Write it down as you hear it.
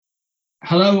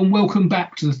Hello and welcome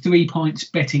back to the 3 Pints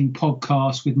Betting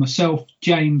Podcast with myself,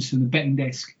 James from the Betting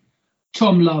Desk,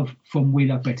 Tom Love from We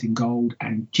Love Betting Gold,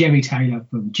 and Jerry Taylor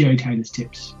from Jerry Taylor's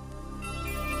Tips.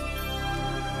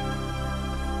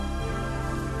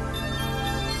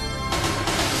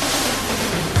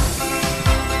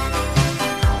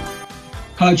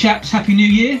 Hello chaps, Happy New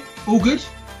Year. All good?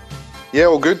 Yeah,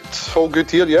 all good. All good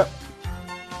here, yeah.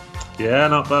 Yeah,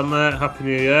 not bad, mate. Happy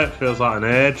New Year. It feels like an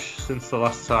age since the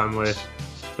last time we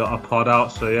got a pod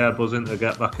out. So, yeah, buzzing to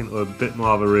get back into a bit more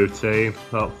of a routine.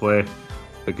 Hopefully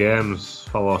the games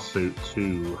follow suit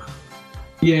too.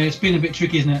 Yeah, it's been a bit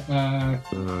tricky, isn't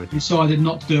it? Decided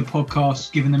not to do a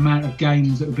podcast given the amount of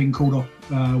games that have been called off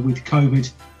with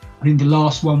COVID. I think the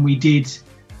last one we did,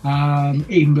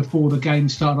 even before the game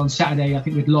started on Saturday, I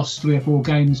think we'd lost 3 or 4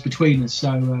 games between us.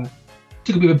 So,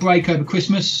 took a bit of a break over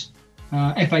Christmas.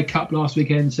 FA Cup last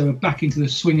weekend, so we're back into the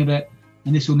swing of it,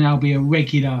 and this will now be a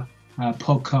regular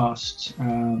podcast.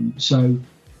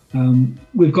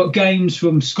 We've got games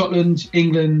from Scotland,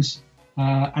 England,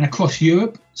 and across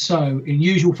Europe. So, in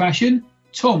usual fashion,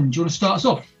 Tom, do you want to start us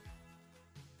off?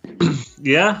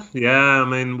 Yeah. I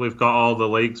mean, we've got all the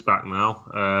leagues back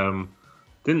now.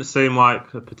 Didn't seem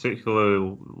like a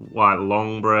particularly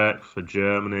long break for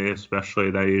Germany,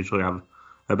 especially. They usually have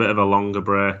a bit of a longer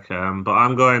break, but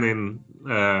I'm going in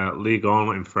Ligue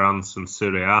 1 in France and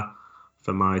Serie A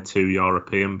for my 2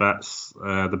 European bets.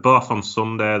 They're both on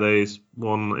Sunday. These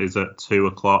one is at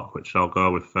 2:00, which I'll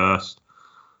go with first,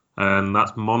 and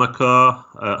that's Monaco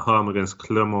at home against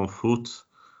Clermont Foot.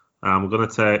 We're going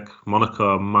to take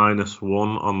Monaco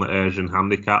 -1 on the Asian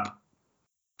handicap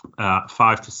at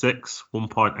 5-6,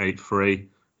 1.83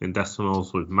 in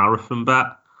decimals with Marathon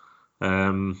Bet.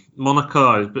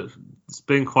 Monaco, it's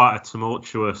been quite a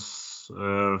tumultuous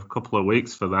couple of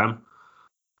weeks for them.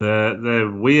 They're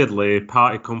weirdly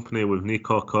party company with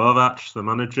Niko Kovac, the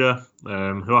manager,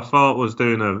 who I thought was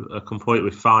doing a completely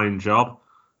fine job.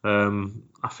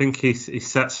 I think he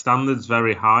set standards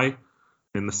very high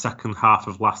in the second half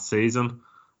of last season.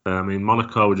 I mean,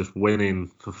 Monaco were just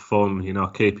winning for fun,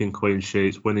 keeping clean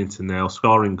sheets, winning to nil,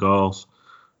 scoring goals.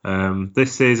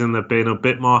 This season they've been a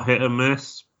bit more hit and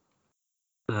miss.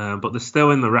 But they're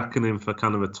still in the reckoning for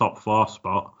kind of a top 4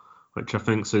 spot, which I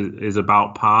think is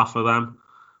about par for them.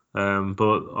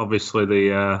 But obviously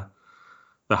the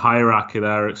hierarchy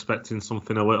there are expecting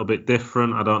something a little bit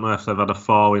different. I don't know if they've had a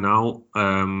falling out.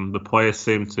 The players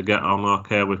seem to get on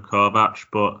okay with Kovac,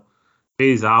 but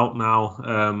he's out now.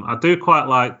 I do quite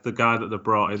like the guy that they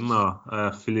brought in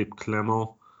though, Philippe Clement.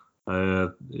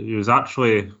 He was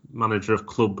actually manager of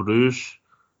Club Brugge.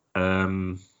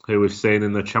 Who we've seen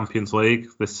in the Champions League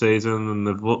this season, and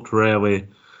they've looked really,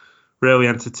 really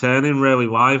entertaining, really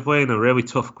lively, and a really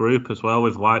tough group as well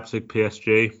with Leipzig,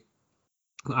 PSG,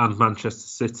 and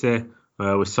Manchester City.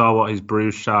 We saw what his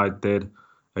Bruges side did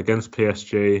against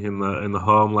PSG in the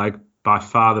home leg, by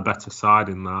far the better side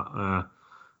in that.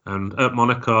 And at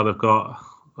Monaco, they've got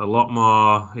a lot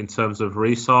more in terms of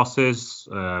resources,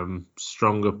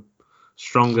 stronger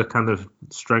kind of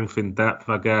strength in depth,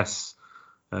 I guess.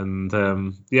 And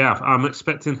I'm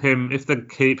expecting him, if they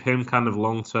keep him kind of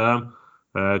long term,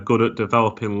 good at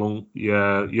developing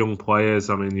young players.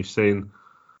 I mean, you've seen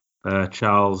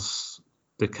Charles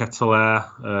de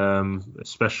Ketelaere,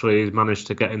 especially he's managed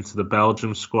to get into the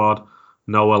Belgium squad.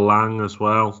 Noah Lang as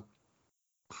well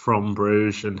from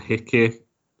Bruges, and Hickey.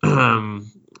 They've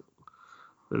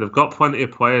got plenty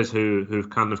of players who've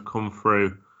kind of come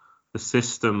through the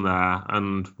system there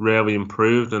and really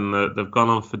improved, and they've gone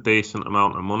on for decent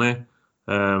amount of money.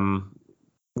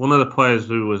 One of the players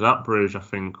who was at Bruges, I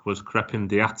think, was Crépin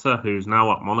Diatta, who's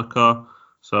now at Monaco.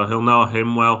 So he'll know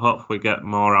him well. Hopefully get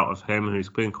more out of him, who's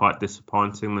been quite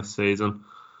disappointing this season.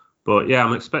 But yeah,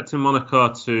 I'm expecting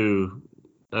Monaco to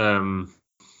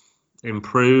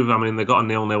improve. I mean, they got a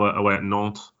 0-0 away at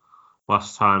Nantes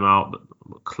last time out.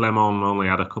 Clement only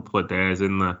had a couple of days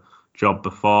in the job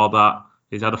before that.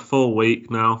 He's had a full week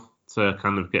now to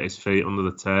kind of get his feet under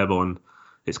the table, and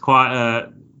it's quite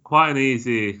an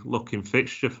easy looking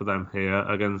fixture for them here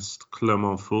against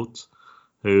Clermont Foot,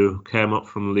 who came up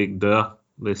from Ligue 2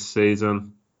 this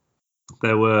season.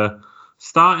 They were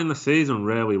starting the season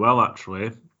really well,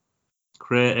 actually,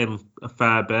 creating a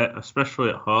fair bit, especially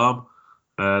at home.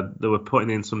 They were putting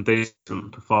in some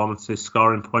decent performances,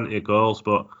 scoring plenty of goals,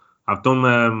 but I've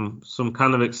done some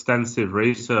kind of extensive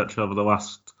research over the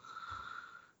last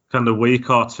kind of week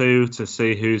or two to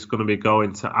see who's going to be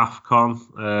going to AFCON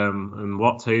and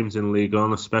what teams in Ligue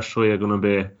 1 especially are going to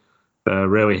be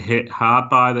really hit hard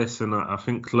by this. And I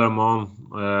think Clermont,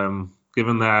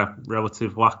 given their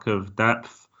relative lack of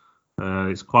depth,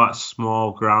 It's quite a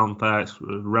small ground there. It's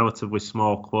a relatively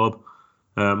small club.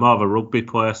 More of a rugby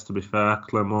place, to be fair,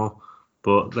 Clermont.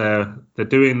 But they're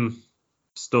doing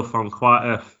stuff on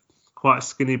quite a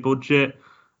skinny budget.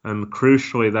 And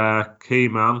crucially, their key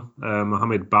man,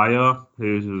 Mohamed Bayo,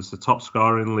 who was the top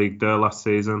scorer in Ligue 2 last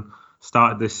season,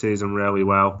 started this season really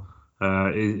well.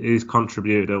 He's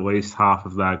contributed at least half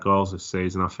of their goals this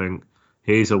season, I think.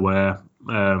 He's away.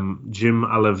 Jim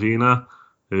Alavina,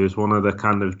 who's one of the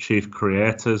kind of chief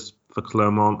creators for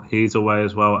Clermont, he's away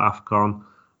as well at AFCON,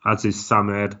 as is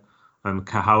Samed and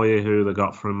Kahawi, who they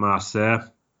got from Marseille.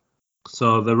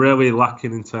 So they're really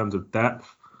lacking in terms of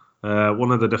depth.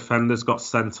 One of the defenders got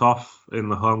sent off in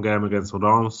the home game against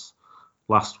Lens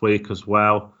last week as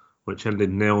well, which ended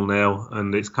 0-0.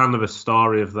 And it's kind of a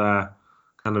story of their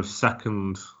kind of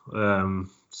second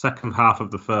half of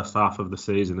the first half of the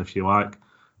season, if you like,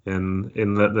 in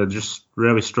that they're just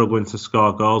really struggling to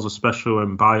score goals, especially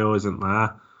when Bayo isn't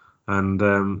there.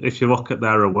 And if you look at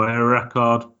their away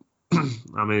record,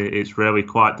 I mean, it's really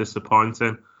quite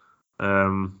disappointing.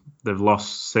 They've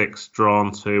lost 6,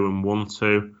 drawn 2 and won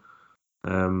 2.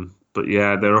 But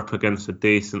yeah, they're up against a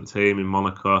decent team in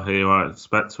Monaco here, I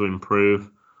expect to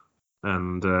improve.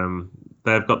 And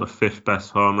they've got the 5th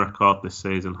best home record this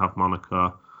season, have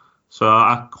Monaco. So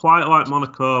I quite like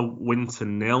Monaco win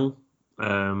to 0,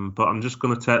 but I'm just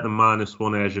going to take the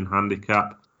 -1 Asian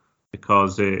handicap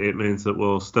because it means that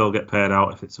we'll still get paid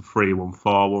out if it's a 3-1,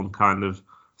 4-1 kind of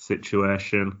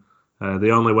situation.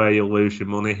 The only way you'll lose your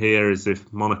money here is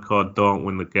if Monaco don't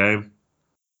win the game.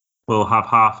 We'll have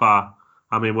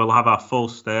our full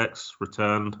stakes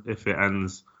returned if it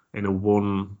ends in a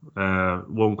one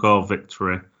goal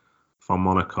victory for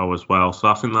Monaco as well. So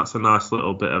I think that's a nice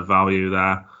little bit of value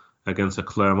there against a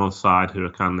Clermont side who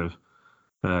are kind of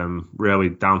really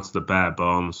down to the bare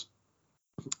bones.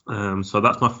 So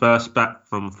that's my first bet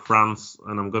from France,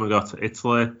 and I'm going to go to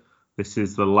Italy. This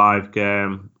is the live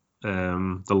game,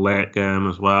 the late game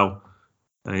as well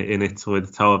in Italy,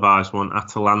 the televised one,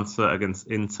 Atalanta against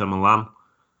Inter Milan.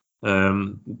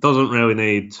 Doesn't really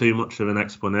need too much of an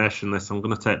explanation, this. I'm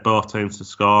going to take both teams to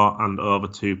score and over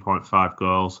 2.5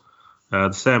 goals.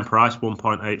 The same price,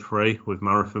 1.83 with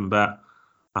Marathon Bet.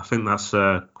 I think that's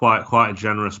quite a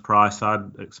generous price.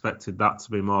 I'd expected that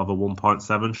to be more of a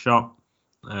 1.7 shot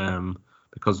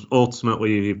because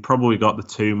ultimately you've probably got the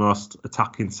two most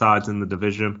attacking sides in the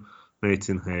division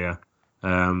meeting here.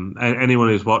 Anyone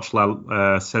who's watched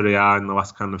Serie A in the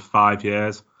last kind of 5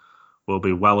 years will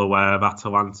be well aware of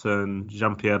Atalanta and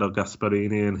Gianpiero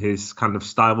Gasperini and his kind of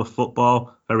style of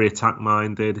football, very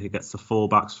attack-minded. He gets the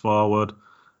full-backs forward,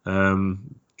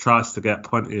 tries to get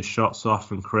plenty of shots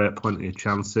off and create plenty of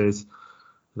chances.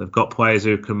 They've got players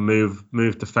who can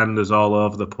move defenders all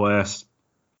over the place.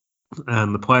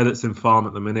 And the player that's in form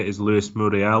at the minute is Luis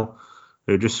Muriel,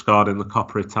 who just scored in the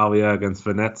Coppa Italia against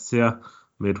Venezia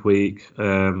midweek.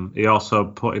 He also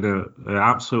put in an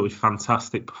absolutely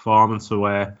fantastic performance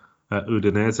away at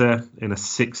Udinese in a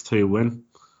 6-2 win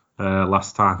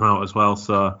last time out as well.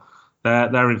 So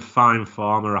they're in fine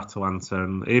form at Atalanta,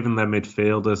 and even their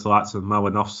midfielders, like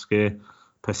Malinowski,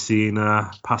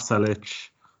 Pessina, Pasalic,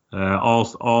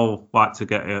 all like to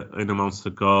get in amongst the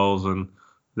goals, and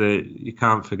you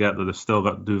can't forget that they've still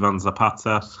got Duvan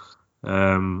Zapata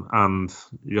and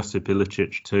Josip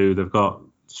Ilicic too. They've got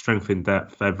strength in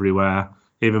depth everywhere.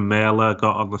 Even Mela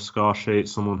got on the score sheet,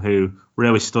 someone who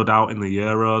really stood out in the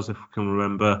Euros, if we can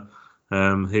remember.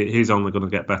 He's only going to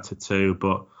get better too,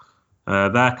 but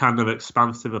their kind of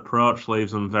expansive approach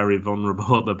leaves them very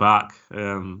vulnerable at the back.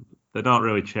 They don't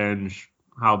really change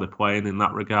how they're playing in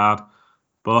that regard.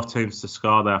 Both teams to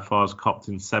score, therefore, has copped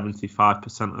in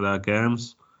 75% of their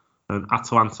games. And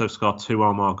Atalanta have scored 2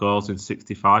 or more goals in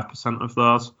 65% of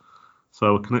those.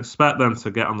 So we can expect them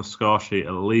to get on the score sheet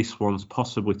at least once,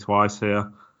 possibly twice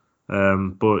here.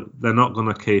 But they're not going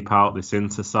to keep out this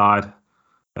Inter side,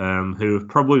 who have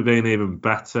probably been even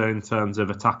better in terms of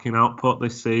attacking output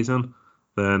this season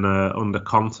than under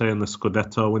Conte in the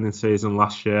Scudetto winning season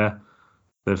last year.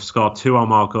 They've scored 2 or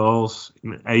more goals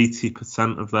in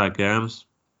 80% of their games,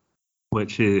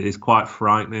 which is quite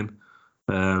frightening.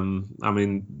 I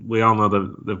mean, we all know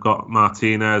that they've got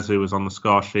Martinez, who was on the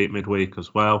score sheet midweek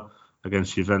as well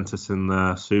against Juventus in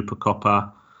the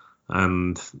Supercoppa,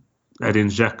 and Edin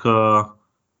Dzeko,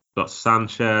 got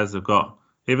Sanchez, they've got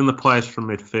even the players from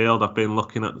midfield. I've been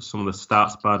looking at some of the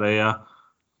stats, Badea,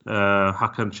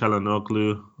 Hakan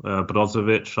Çalhanoğlu,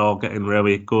 Brozovic, all getting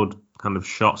really good kind of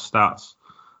shot stats.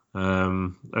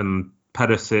 And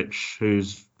Perisic,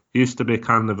 who's used to be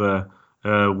kind of a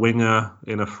winger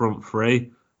in a front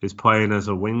three, is playing as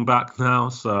a wing back now.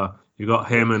 So you've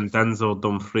got him and Denzel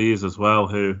Dumfries as well,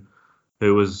 who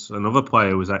who was another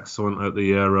player who was excellent at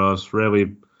the Euros.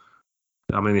 Really,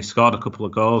 I mean, he scored a couple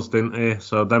of goals, didn't he?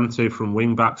 So them two from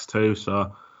wing backs too.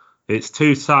 So it's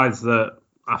two sides that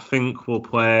I think will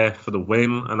play for the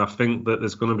win, and I think that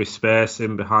there's going to be space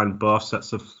in behind both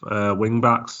sets of wing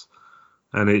backs,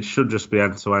 and it should just be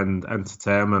end-to-end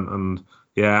entertainment. And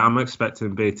yeah, I'm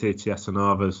expecting BT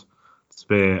Tiessenovas to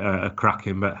be a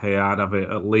cracking bet here. I'd have it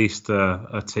at least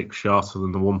a tick shorter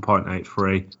than the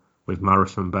 1.83 with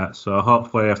Marathon bet. So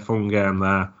hopefully a fun game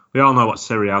there. We all know what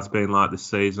Serie A has been like this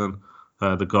season.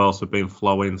 The goals have been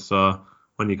flowing, so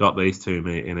when you got these two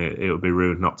meeting, it would be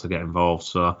rude not to get involved.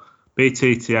 So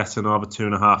BTTS and over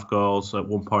 2.5 goals at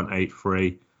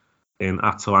 1.83 in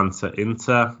Atalanta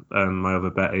Inter, and my other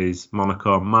bet is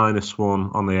Monaco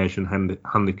 -1 on the Asian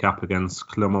handicap against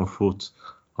Clermont Foot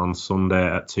on Sunday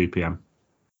at 2 p.m.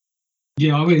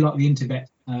 Yeah, I really like the Inter bet,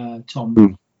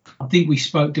 Tom. I think we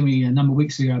spoke to me a number of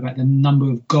weeks ago about the number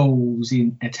of goals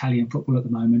in Italian football at the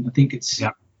moment. I think it's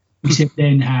we said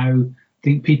then how I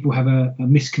think people have a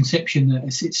misconception that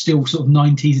it's still sort of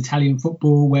 90s Italian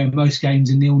football where most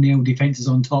games are 0-0, defences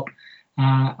on top,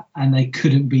 and they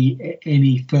couldn't be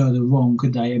any further wrong,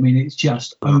 could they? I mean, it's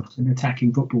just open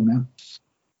attacking football now.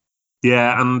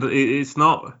 Yeah, and it's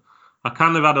not. I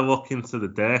kind of had a look into the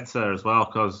data as well,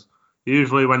 because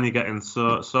usually when you get in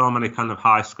so many kind of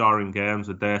high-scoring games,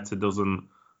 the data doesn't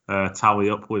tally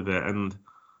up with it, and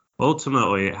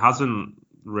ultimately it hasn't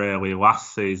really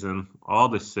last season or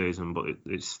this season, but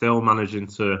it's still managing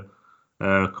to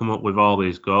come up with all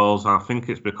these goals. And I think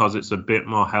it's because it's a bit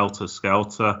more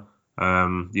helter-skelter.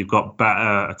 You've got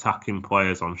better attacking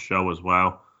players on show as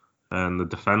well, and the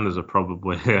defenders are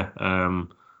probably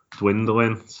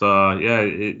dwindling. So yeah,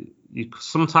 you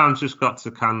sometimes just got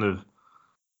to kind of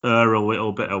err a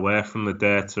little bit away from the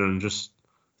data and just.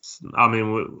 I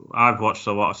mean, I've watched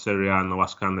a lot of Serie A in the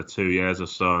last kind of 2 years or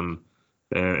so, and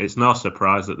it's no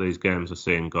surprise that these games are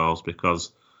seeing goals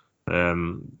because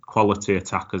quality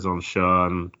attackers on show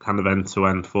and kind of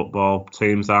end-to-end football.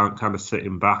 Teams aren't kind of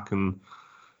sitting back and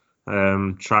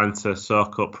trying to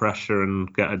soak up pressure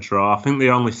and get a draw. I think the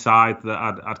only side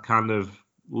that I'd kind of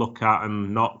look at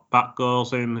and not back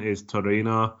goals in is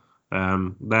Torino.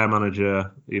 Their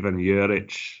manager, Ivan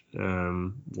Juric,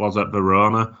 was at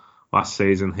Verona last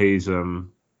season. He's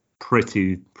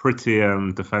pretty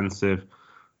defensive.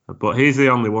 But he's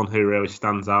the only one who really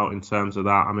stands out in terms of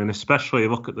that. I mean, especially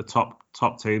look at the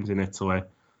top teams in Italy.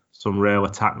 Some real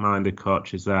attack-minded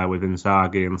coaches there with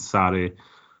Inzaghi and Sarri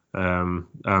and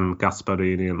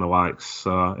Gasparini and the likes.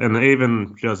 So, and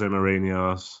even Jose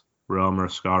Mourinho's Roma are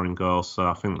scoring goals. So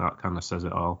I think that kind of says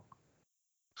it all.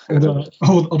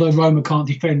 Although Roma can't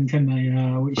defend, can they?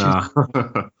 Which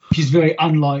is very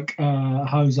unlike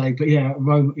Jose. But yeah,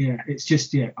 Roma. Yeah, it's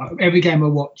just every game I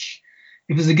watch.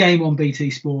 If there's a game on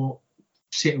BT Sport,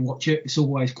 sit and watch it. It's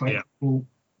always quite cool.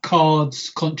 Cards,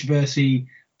 controversy,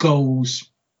 goals,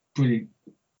 brilliant.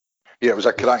 Yeah, it was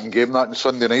a cracking game that on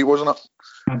Sunday night, wasn't it?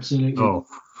 Absolutely. Oh,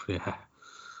 yeah.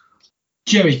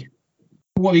 Jerry,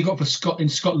 what have you got in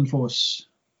Scotland for us?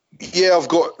 Yeah, I've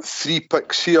got 3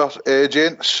 picks here,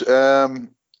 gents. We're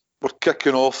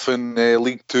kicking off in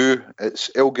League 2. It's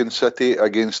Elgin City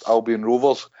against Albion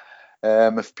Rovers.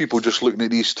 If people just looking at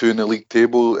these two in the league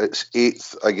table, it's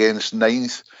 8th against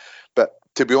 9th. But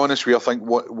to be honest with you, I think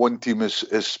one team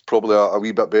is probably a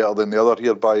wee bit better than the other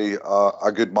here by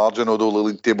a good margin, although the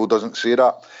league table doesn't say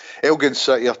that. Elgin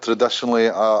City are traditionally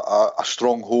a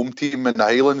strong home team in the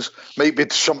Highlands. Might be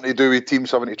something to do with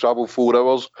teams having to travel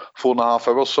 4.5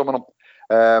 hours, some of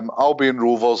them. Albion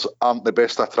Rovers aren't the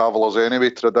best of travellers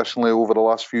anyway, traditionally over the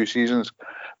last few seasons.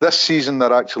 This season,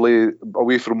 they're actually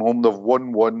away from home. They've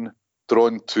won 1,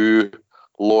 drawn 2,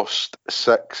 lost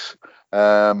 6.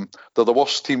 They're the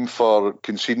worst team for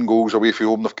conceding goals away from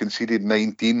home. They've conceded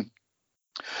 19.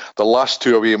 The last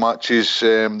 2 away matches,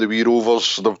 the Wee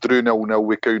Rovers, they've drew 0-0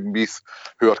 with Cowdenbeath,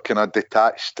 who are kind of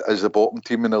detached as the bottom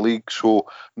team in the league, so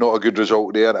not a good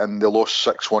result there, and they lost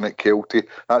 6-1 at Kelty.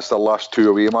 That's their last 2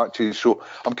 away matches, so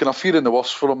I'm kind of fearing the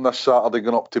worst for them this Saturday,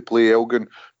 going up to play Elgin,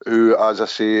 who, as I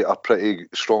say, are pretty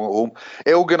strong at home.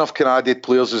 Elgin have kind of added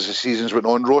players as the seasons went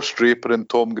on. Ross Draper and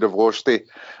Tom Gravosti,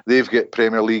 they've got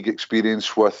Premier League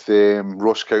experience with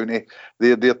Ross County.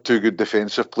 They're 2 good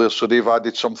defensive players, so they've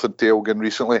added something to Elgin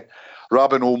recently.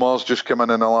 Rabin Omar's just come in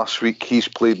the last week. He's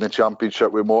played in the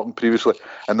Championship with Morton previously,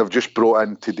 and they've just brought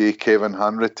in today Kevin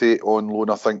Hanratty on loan,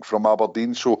 I think, from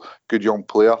Aberdeen, so good young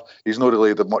player. He's not really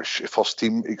had much first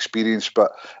team experience,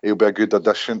 but he'll be a good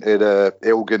addition to the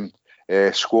Elgin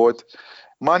squad.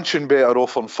 Mansion better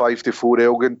off on 5-4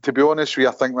 Elgin. To be honest with you,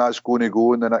 I think that's going to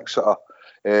go in the next sort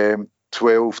of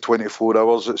 12, 24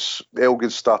 hours. Elgin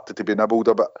started to be nibbled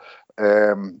a bit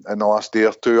in the last day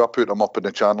or two. I put them up in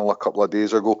the channel a couple of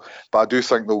days ago, but I do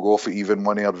think they'll go for even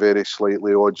money or very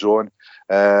slightly odds on.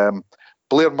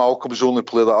 Blair Malcolm's the only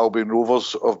player that Albion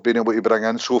Rovers have been able to bring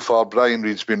in so far. Brian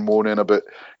Reid's been moaning about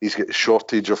he's got a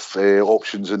shortage of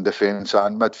options in defence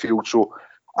and midfield, so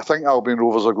I think Albion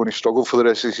Rovers are going to struggle for the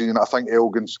rest of the season. I think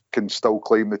Elgin can still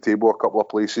climb the table a couple of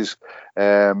places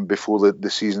before the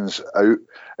season's out.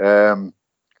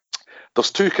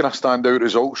 There's two kind of standout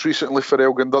results recently for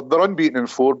Elgin. They're unbeaten in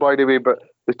 4, by the way, but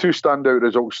the two standout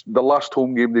results, the last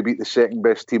home game they beat the second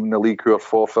best team in the league, who are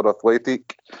Forfar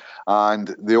Athletic,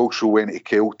 and they also went to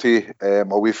Kelty,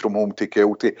 away from home to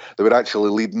Kelty. They were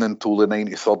actually leading until the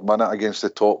 93rd minute against the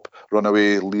top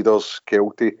runaway leaders,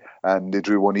 Kelty, and they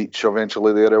drew 1 each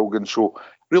eventually there, Elgin. So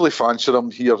really fancy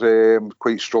them here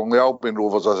quite strongly. Albion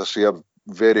Rovers, as I say, are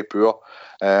very poor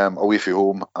away from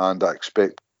home, and I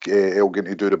expect Elgin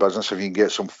to do the business if you can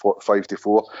get some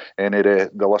 5-4. Any of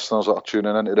the listeners that are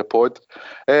tuning into the pod.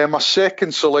 My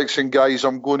second selection, guys,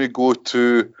 I'm going to go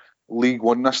to League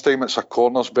One this time. It's a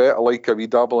corners bet. I like a wee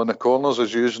dabble in the corners,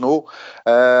 as you know.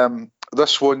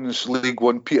 This one's League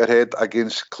One, Peterhead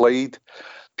against Clyde.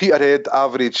 Peterhead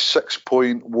average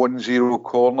 6.10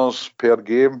 corners per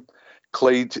game.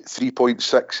 Clyde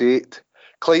 3.68.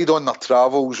 Clyde on their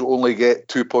travels only get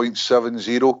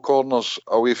 2.70 corners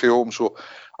away from home. So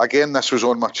again, this was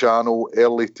on my channel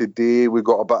early today. We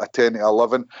got about a 10 to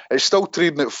 11. It's still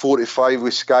trading at 45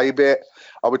 with Sky Bet.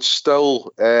 I would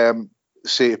still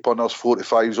say to punters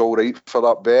 45 is all right for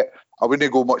that bet. I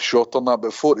wouldn't go much shorter than that,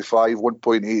 but 45,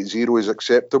 1.80 is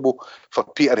acceptable for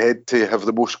Peterhead to have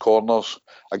the most corners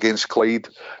against Clyde.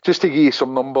 Just to give you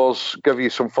some numbers, give you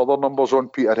some further numbers on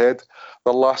Peterhead.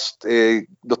 Their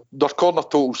corner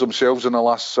totals themselves in the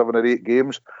last 7 or 8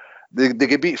 games. They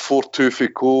get beat 4-2 for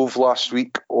Cove last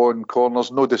week on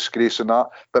corners, no disgrace in that.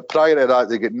 But prior to that,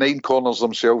 they get 9 corners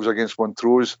themselves against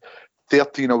Montrose,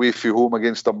 13 away from home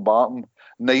against Dumbarton,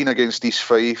 9 against East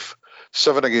Fife,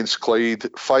 7 against Clyde,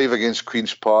 5 against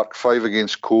Queen's Park, 5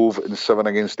 against Cove, and 7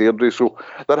 against Airdrie. So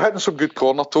they're hitting some good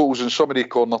corner totals, and so many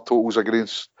corner totals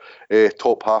against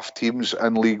top half teams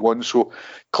in League One. So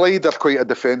Clyde are quite a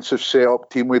defensive set-up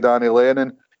team with Danny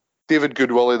Lennon. David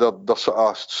Goodwillie, their sort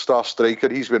of star striker,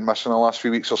 he's been missing the last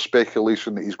few weeks. There's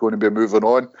speculation that he's going to be moving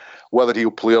on. Whether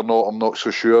he'll play or not, I'm not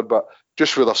so sure. But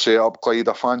just with their set-up, Clyde,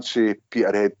 I fancy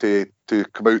Peterhead to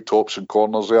come out tops and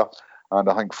corners there. And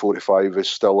I think 45 is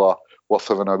still worth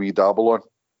having a wee dabble on.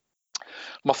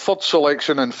 My third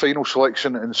selection and final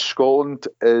selection in Scotland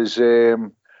is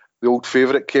the old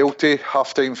favourite Kelty,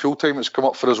 half-time, full-time. It's come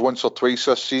up for us once or twice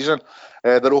this season.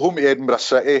 They're at home to Edinburgh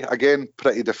City. Again,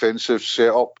 pretty defensive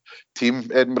set-up team,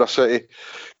 Edinburgh City.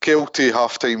 Kelty,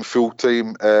 half-time,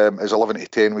 full-time is 11 to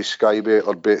 10 with Sky Bet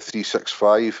or Bet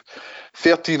 365.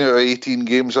 13 out of 18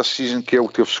 games this season,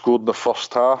 Kelty have scored in the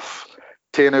first half.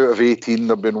 10 out of 18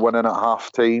 they've been winning at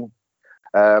half-time.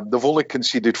 They've only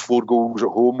conceded 4 goals at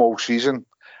home all season,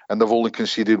 and they've only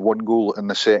conceded 1 goal in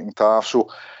the second half. So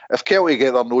if Kelty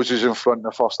get their noses in front in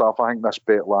the first half, I think this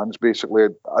bet lands, basically.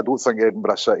 I don't think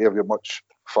Edinburgh City have got much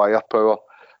firepower.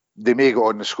 They may get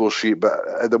on the score sheet, but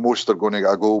at the most they're going to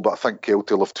get a goal. But I think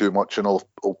Kelty will have too much, and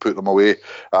will put them away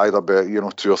either by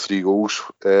 2 or 3 goals,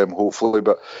 hopefully.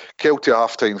 But Kelty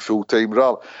half-time, full-time.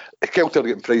 Kelty are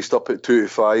getting priced up at 2 to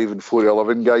 5 and 4 to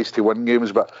 11 guys to win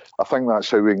games, but I think that's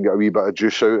how we can get a wee bit of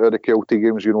juice out of the Kelty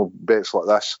games. Bets like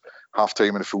this,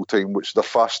 half-time and full-time, which they're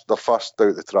fast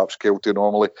out the traps, Kelty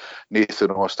normally. Nathan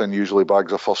Austin usually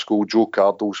bags a first goal. Joe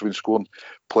Cardle's been scoring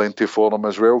plenty for them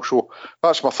as well. So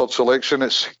that's my third selection.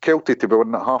 It's Kelty to be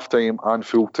winning at half-time and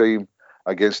full-time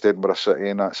against Edinburgh City,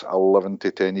 and that's 11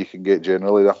 to 10 you can get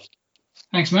generally there.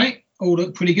 Thanks, mate. All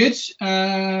look pretty good.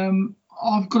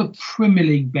 I've got a Premier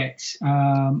League bet.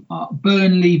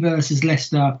 Burnley versus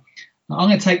Leicester. I'm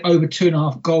going to take over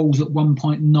 2.5 goals at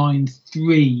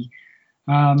 1.93.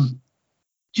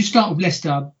 Just start with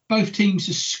Leicester. Both teams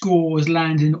to score has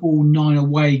landed in all 9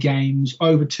 away games,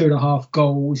 over 2.5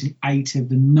 goals in 8 of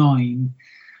the 9.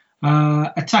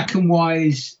 Attacking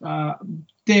wise,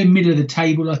 they're middle of the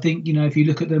table. I think, if you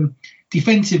look at them,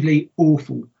 defensively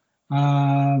awful.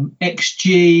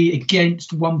 XG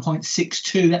against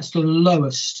 1.62. That's the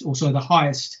lowest, also the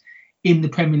highest in the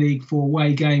Premier League for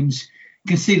away games. You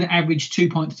can see the average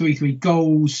 2.33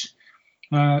 goals.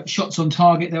 Shots on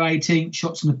target, they're 18th.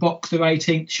 Shots in the box, they're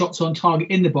 18th. Shots on target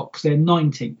in the box, they're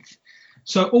 19th.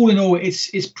 So all in all,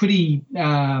 it's pretty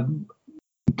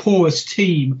porous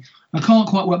team. I can't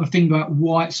quite work my finger out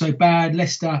why it's so bad.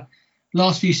 Leicester,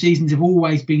 last few seasons have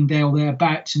always been there or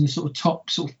thereabouts in the sort of top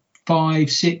sort of 5,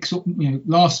 6.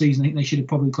 Last season I think they should have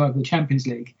probably gone over the Champions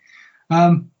League.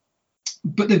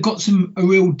 But they've got a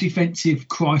real defensive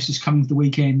crisis coming to the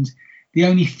weekend. The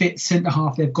only fit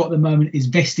centre-half they've got at the moment is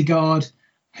Vestergaard,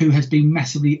 who has been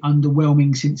massively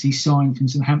underwhelming since he signed from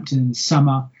Southampton in the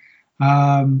summer.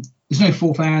 There's no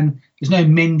Forfan. There's no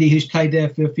Mendy, who's played there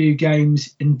for a few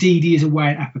games. And Ndidi is away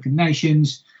at African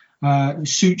Nations.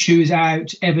 Suchu is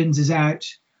out. Evans is out.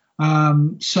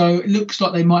 So it looks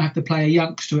like they might have to play a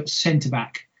youngster at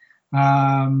centre-back.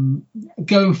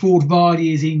 Going forward,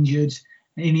 Vardy is injured.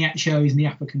 Iheanacho is in the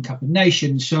African Cup of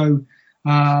Nations. So,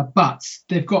 but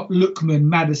they've got Lookman,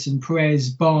 Maddison, Perez,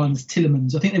 Barnes,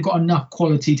 Tielemans. I think they've got enough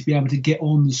quality to be able to get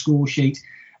on the score sheet.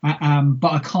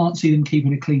 But I can't see them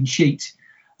keeping a clean sheet.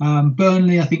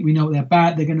 Burnley, I think we know what they're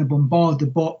about. They're going to bombard the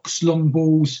box, long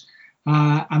balls,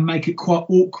 and make it quite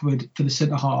awkward for the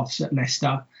centre-halves at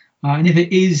Leicester. And if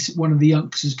it is one of the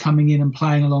youngsters coming in and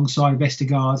playing alongside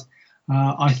Vestergaard,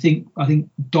 I think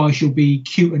Dyche will be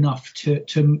cute enough to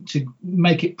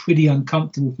make it pretty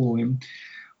uncomfortable for him.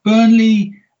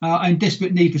 Burnley are in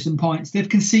desperate need for some points. They've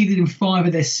conceded in 5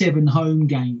 of their 7 home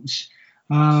games.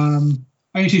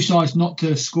 Only 2 sides not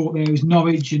to score there is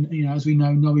Norwich, and as we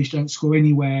know, Norwich don't score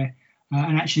anywhere,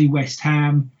 and actually West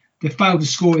Ham. They failed to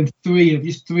score in 3 of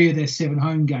their 7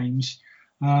 home games.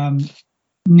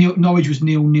 Norwich was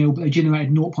 0-0, but they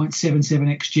generated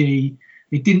 0.77 XG.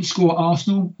 They didn't score at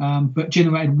Arsenal, but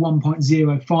generated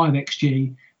 1.05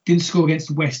 XG. Didn't score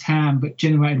against West Ham, but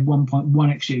generated 1.1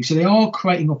 XG. So they are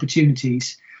creating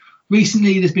opportunities.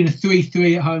 Recently, there's been a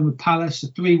 3-3 at home with Palace, a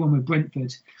 3-1 with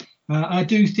Brentford. I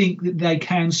do think that they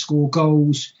can score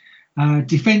goals.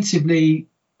 Defensively,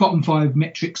 bottom 5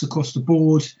 metrics across the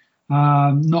board,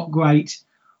 not great.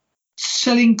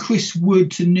 Selling Chris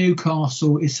Wood to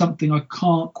Newcastle is something I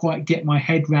can't quite get my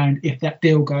head round if that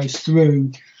deal goes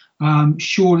through.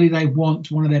 Surely they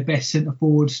want one of their best centre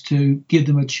forwards to give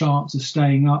them a chance of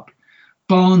staying up.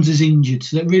 Barnes is injured,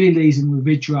 so that really leaves them with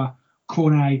Vidra,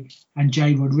 Cornet and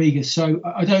Jay Rodriguez. So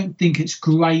I don't think it's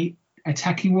great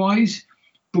attacking wise,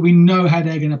 but we know how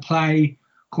they're going to play.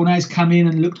 Cornet's come in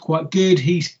and looked quite good.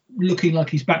 He's looking like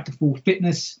he's back to full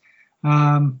fitness.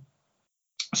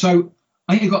 So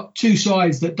I think you've got 2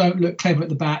 sides that don't look clever at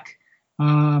the back.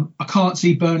 I can't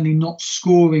see Burnley not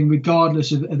scoring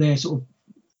regardless of their sort of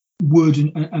Wood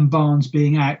and Barnes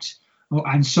being out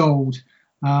and sold.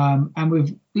 And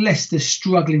with Leicester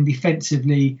struggling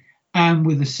defensively and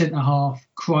with the centre-half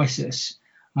crisis,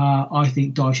 I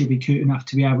think Dyche will be cute enough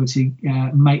to be able to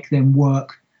make them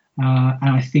work. And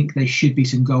I think there should be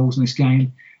some goals in this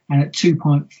game. And at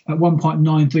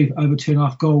 1.93 for over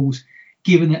 2.5 goals,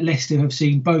 given that Leicester have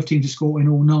seen both teams to score in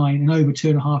all 9 and over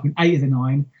 2.5 in 8 of the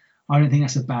 9, I don't think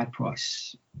that's a bad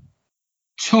price.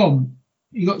 Tom,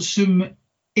 you got some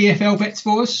EFL bets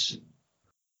for us?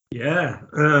 Yeah,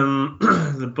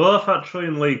 they're both actually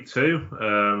in League 2.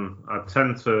 I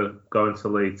tend to go into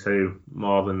League 2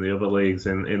 more than the other leagues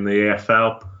in the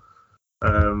EFL.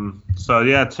 So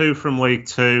yeah, 2 from League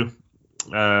 2.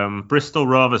 Bristol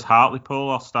Rovers Hartlepool,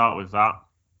 I'll start with that.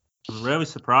 I'm really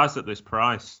surprised at this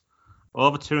price.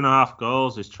 Over 2.5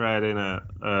 goals is trading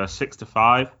at 6 to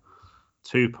 5,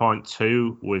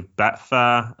 2.2 with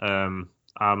Betfair.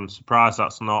 I'm surprised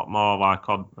that's not more like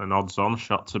an odds-on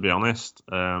shot, to be honest,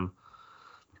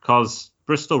 because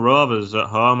Bristol Rovers at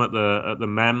home at the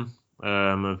Mem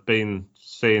have been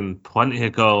seeing plenty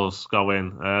of goals go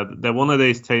in. They're one of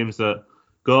these teams that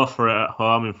go for it at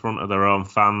home in front of their own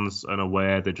fans, and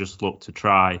away they just look to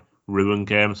try ruin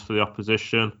games for the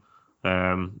opposition.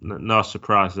 No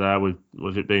surprise there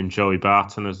with it being Joey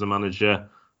Barton as the manager.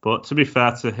 But to be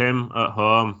fair to him, at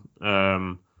home,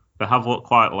 they have looked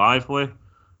quite lively.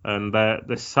 And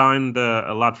they signed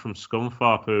a lad from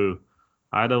Scunthorpe who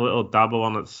I had a little dabble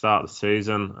on at the start of the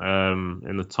season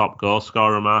in the top goal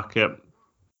scorer market,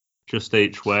 just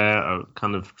each way, a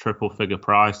kind of triple figure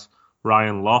price.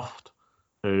 Ryan Loft,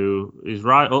 who is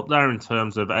right up there in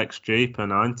terms of XG per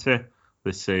 90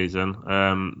 this season.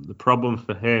 The problem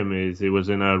for him is he was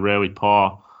in a really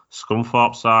poor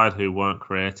Scunthorpe side who weren't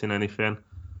creating anything.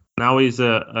 Now he's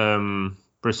at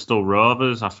Bristol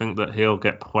Rovers. I think that he'll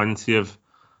get plenty of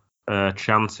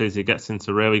chances. He gets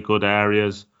into really good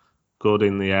areas, good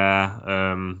in the air.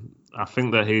 I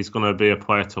think that he's going to be a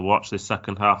player to watch this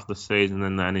second half of the season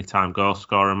in the anytime goal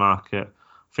scorer market.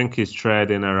 I think he's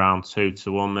trading around 2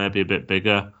 to 1, maybe a bit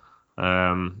bigger.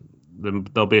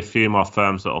 There'll be a few more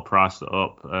firms that will price it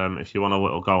up if you want a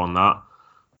little go on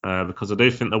that, because I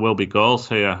do think there will be goals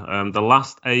here. The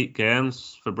last 8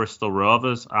 games for Bristol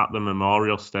Rovers at the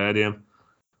Memorial Stadium,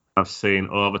 I've seen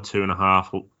over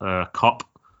 2.5 cop.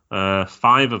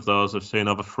 5 of those have seen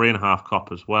over 3.5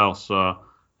 cop as well. So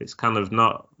it's kind of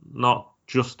not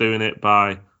just doing it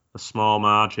by a small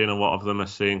margin. A lot of them are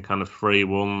seeing kind of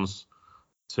 3-1s,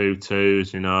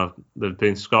 2-2s. You know, they've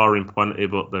been scoring plenty,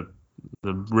 but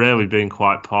they've really been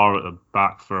quite poor at the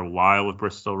back for a while with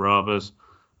Bristol Rovers.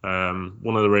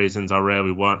 One of the reasons I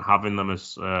really weren't having them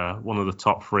as one of the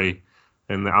top 3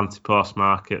 in the anti-post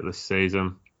market this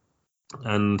season.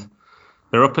 And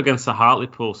they're up against the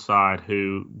Hartlepool side,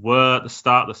 who were at the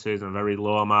start of the season a very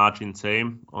low margin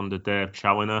team under Dave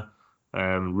Challinor.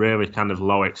 Really kind of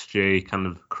low XG, kind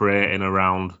of creating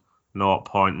around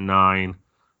 0.9,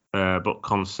 but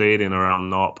conceding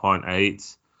around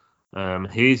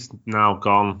 0.8. He's now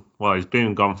gone, well, he's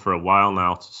been gone for a while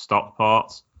now to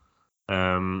Stockport.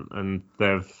 And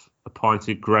they've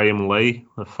appointed Graham Lee,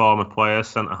 a former player,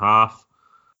 centre-half,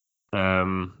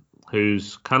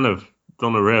 who's kind of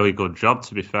done a really good job,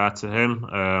 to be fair to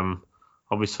him.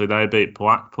 Obviously, they beat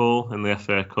Blackpool in the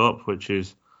FA Cup, which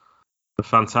is a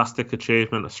fantastic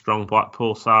achievement, a strong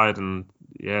Blackpool side. And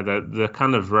yeah, they're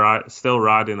kind of still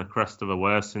riding the crest of a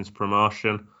wave since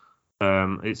promotion.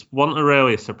 It wasn't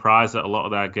really a surprise that a lot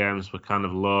of their games were kind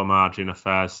of low-margin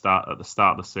affairs at the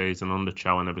start of the season under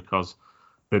Challinor, because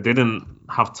they didn't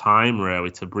have time really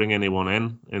to bring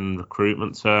anyone in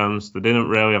recruitment terms. They didn't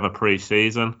really have a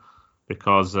pre-season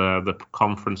because the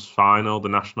conference final, the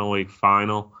National League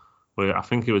final, I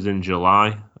think it was in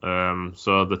July.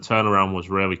 So the turnaround was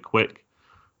really quick.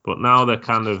 But now they're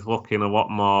kind of looking a lot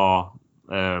more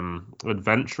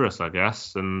adventurous, I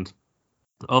guess, and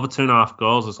over 2.5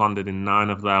 goals has landed in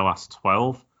 9 of their last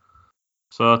 12.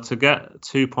 So to get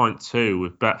 2.2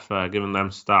 with Betfair, given them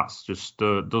stats, just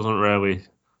doesn't really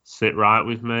sit right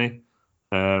with me.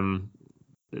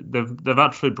 They've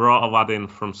actually brought a lad in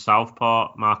from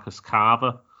Southport, Marcus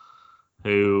Carver,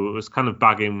 who was kind of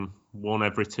bagging 1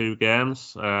 every 2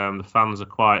 games. The fans are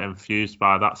quite enthused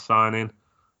by that signing,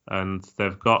 and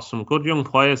they've got some good young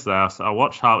players there. So I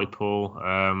watched Hartlepool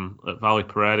at Valley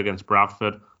Parade against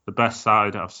Bradford. The best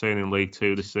side I've seen in League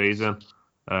 2 this season,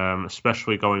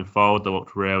 especially going forward. They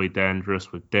looked really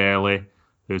dangerous with Daly,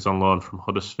 who's on loan from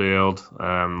Huddersfield,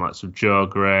 lots of Joe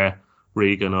Gray,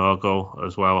 Regan Ogle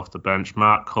as well off the bench,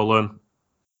 Mark Cullen,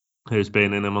 who's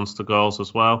been in amongst the goals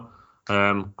as well.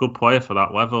 Good player for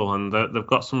that level, and they've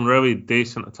got some really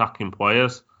decent attacking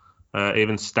players.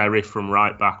 Even Sterry from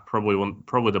right back,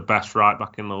 probably the best right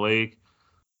back in the league.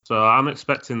 So I'm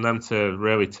expecting them to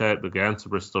really take the game to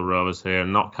Bristol Rovers here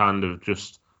and not kind of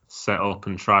just set up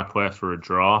and try play for a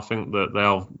draw. I think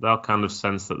that they'll kind of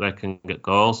sense that they can get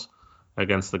goals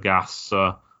against the Gas.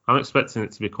 So I'm expecting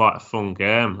it to be quite a fun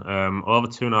game. Over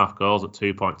 2.5 goals at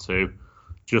 2.2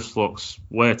 just looks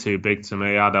way too big to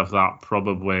me. I'd have that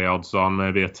probably odds on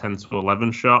maybe a 10 to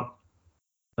 11 shot.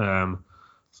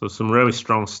 So some really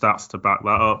strong stats to back that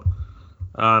up.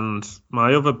 And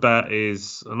my other bet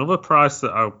is another price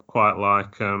that I quite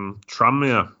like,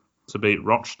 Tranmere to beat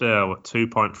Rochdale at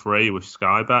 2.3 with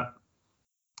Sky Bet,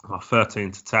 or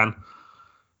 13 to 10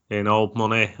 in old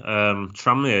money.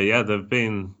 Tranmere, yeah, they've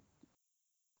been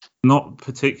not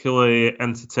particularly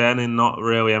entertaining, not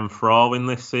really enthralling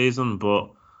this season,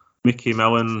 but Mickey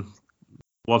Mellon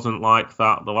wasn't like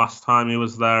that the last time he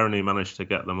was there, and he managed to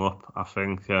get them up. I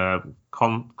think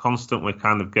constantly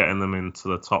kind of getting them into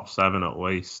the top 7 at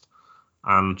least.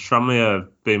 And Tranmere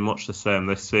have been much the same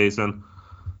this season.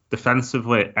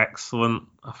 Defensively, excellent.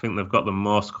 I think they've got the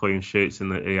most clean sheets in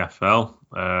the EFL.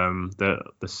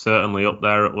 They're certainly up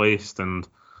there at least, and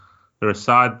they're a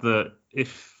side that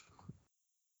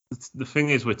the thing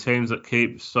is with teams that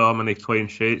keep so many clean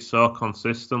sheets so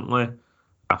consistently,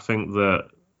 I think that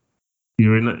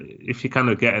if you're kind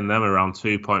of getting them around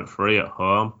 2.3 at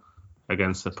home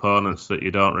against opponents that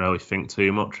you don't really think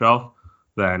too much of,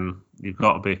 then you've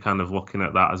got to be kind of looking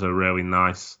at that as a really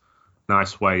nice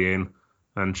way in.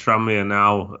 And Tranmere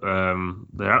now,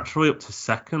 they're actually up to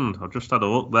second. I've just had a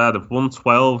look there. They've won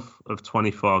 12 of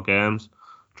 24 games,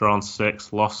 drawn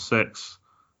 6, lost 6.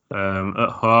 At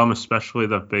home especially,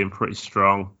 they've been pretty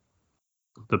strong.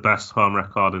 The best home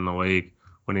record in the league,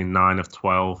 winning 9 of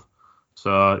 12.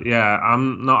 So, yeah,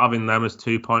 I'm not having them as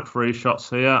 2.3 shots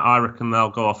here. I reckon they'll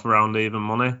go off around even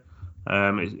money.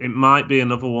 It might be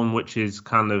another one which is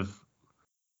kind of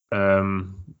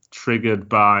triggered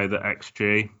by the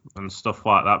XG and stuff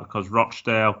like that, because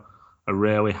Rochdale are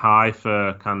really high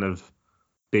for kind of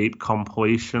deep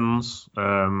completions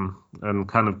and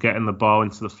kind of getting the ball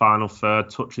into the final third,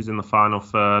 touches in the final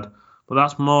third. But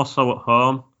that's more so at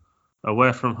home.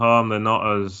 Away from home, they're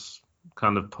not as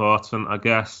kind of potent, I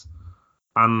guess.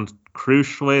 And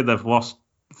crucially, they've lost,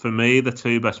 for me, the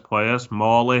 2 best players,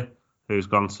 Morley, who's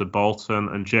gone to Bolton,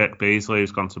 and Jake Beasley,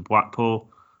 who's gone to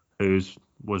Blackpool,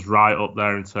 was right up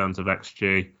there in terms of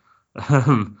XG.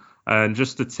 And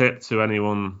just a tip to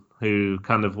anyone who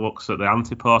kind of looks at the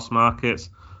anti-post markets,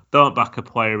 don't back a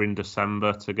player in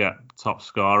December to get top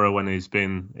scorer when he's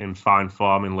been in fine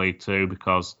form in League Two,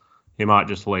 because he might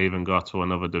just leave and go to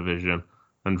another division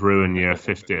and ruin your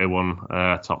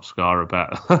 50-1 top scorer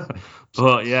bet.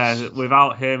 But yeah,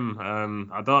 without him,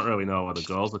 I don't really know where the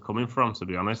goals are coming from, to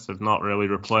be honest. They've not really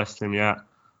replaced him yet.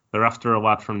 They're after a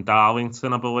lad from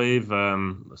Darlington, I believe.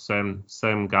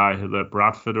 Same guy that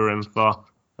Bradford are in for.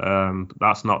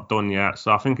 That's not done yet.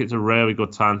 So I think it's a really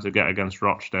good time to get against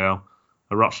Rochdale,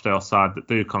 a Rochdale side that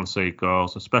do concede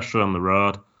goals, especially on the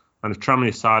road, and a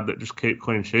Tranmere side that just keep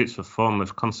clean sheets for fun.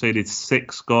 They've conceded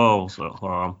 6 goals at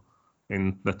home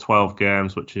in the 12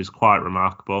 games, which is quite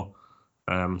remarkable.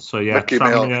 So yeah,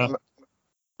 Tranmere.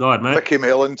 Go ahead, mate. Mickey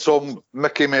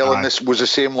Mellon, this was the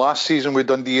same last season with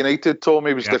Dundee United, Tom.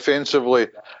 He was defensively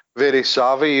very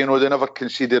savvy. You know, they never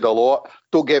conceded a lot.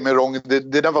 Don't get me wrong,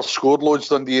 they never scored loads,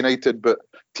 Dundee United, but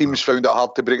teams found it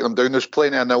hard to break them down. There's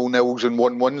plenty of 0-0s and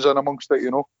 1-1s in amongst it, you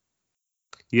know.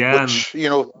 Yeah. Which, you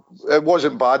know, it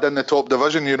wasn't bad in the top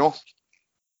division, you know.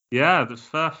 Yeah, there's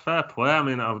fair play. I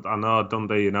mean, I know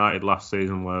Dundee United last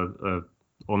season were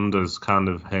unders kind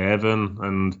of haven,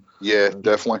 and yeah,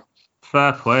 definitely.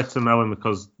 Fair play to Mellon,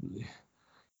 because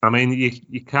I mean,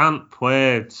 you can't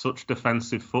play such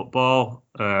defensive football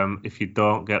if you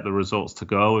don't get the results to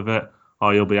go with it,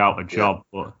 or you'll be out of job.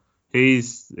 But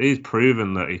he's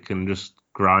proven that he can just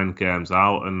grind games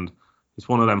out, and he's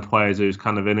one of them players who's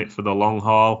kind of in it for the long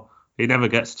haul. He never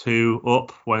gets too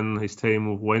up when his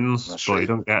team wins, but he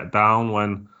don't get down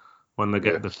when they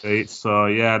get defeats. So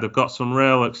yeah, they've got some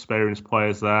real experienced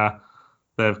players there.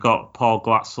 They've got Paul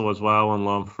Glatzel as well on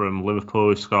loan from Liverpool,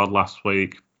 who scored last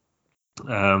week.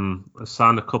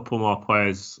 Signed a couple more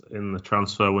players in the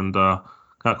transfer window.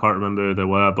 Can't quite remember who they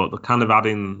were, but they're kind of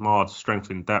adding more strength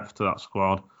and depth to that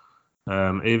squad.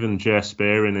 Even Jay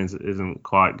Spearing isn't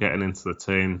quite getting into the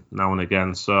team now and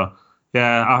again. So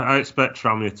yeah, I expect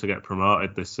Tranmere to get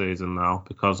promoted this season now,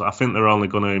 because I think they're only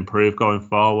going to improve going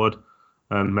forward.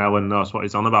 And Mellon knows what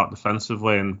he's on about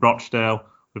defensively. And Rochdale,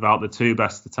 without the 2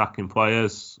 best attacking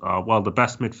players, the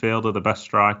best midfielder, the best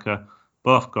striker,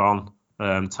 both gone.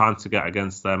 Time to get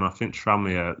against them. I think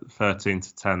Tranmere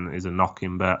 13-10 is a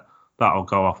knocking bet. That'll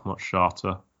go off much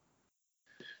shorter.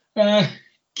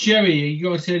 Jerry, you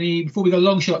got any, before we go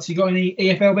long shots, you got any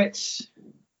EFL bets?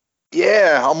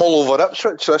 Yeah, I'm all over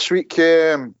Ipswich this week.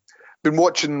 Been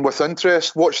watching with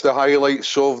interest. Watched the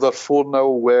highlights of their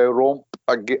 4-0 romp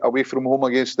away from home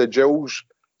against the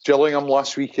Gillingham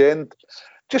last weekend.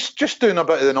 Just doing a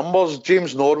bit of the numbers.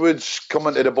 James Norwood's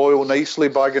coming to the boil nicely,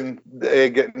 getting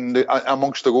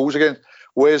amongst the goals again.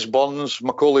 Wes Burns,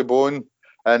 Macaulay Bowen,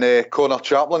 and Connor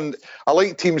Chaplin. I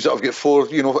like teams that have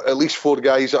got at least 4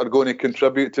 guys that are going to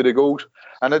contribute to the goals.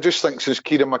 And I just think since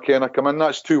Kieran McKenna come in,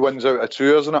 that's 2 wins out of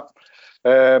 2, isn't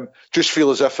it? Just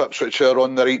feel as if Ipswich are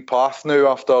on the right path now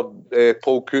after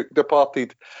Paul Cook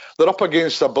departed. They're up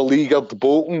against a beleaguered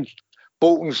Bolton.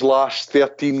 Bolton's last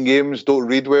 13 games don't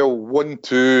read well.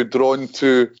 1-2, drawn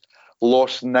 2,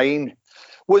 lost 9.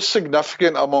 What's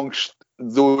significant amongst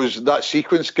that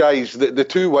sequence, guys, the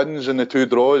 2 wins and the 2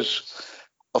 draws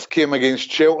have came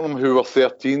against Cheltenham, who were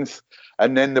 13th,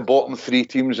 and then the bottom 3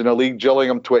 teams in the league,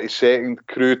 Gillingham 22nd,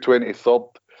 Crewe 23rd,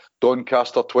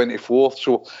 Doncaster 24th.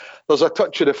 So there's a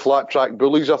touch of the flat track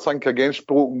bullies, I think, against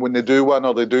Bolton when they do win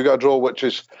or they do get a draw, which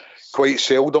is quite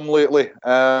seldom lately.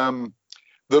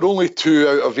 They're only 2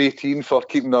 out of 18 for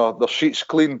keeping their sheets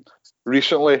clean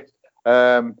recently.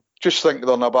 Just think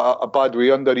they're in a bad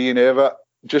way under Ian Evatt.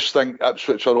 Just think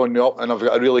Ipswich are on the up and have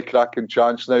got a really cracking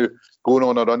chance now going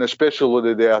on a run, especially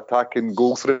with the attacking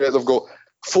goal threat. They've got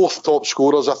 4th top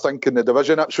scorers, I think, in the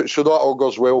division, Ipswich, so that all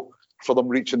goes well for them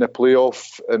reaching the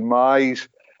playoff in my eyes.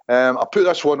 I put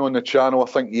this one on the channel,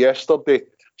 I think, yesterday.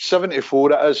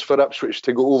 74 it is for Ipswich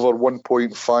to go over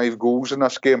 1.5 goals in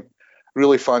this game.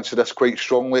 Really fancy this quite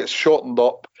strongly. It's shortened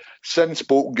up. Since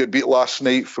Bolton got beat last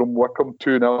night from Wycombe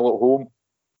 2-0 at home,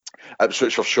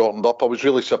 Ipswich are shortened up. I was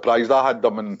really surprised. I had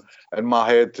them in my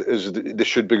head as they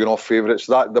should be going off favourites.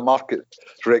 That the market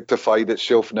rectified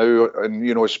itself now, and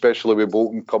especially with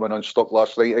Bolton coming unstuck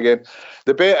last night again.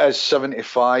 The bet is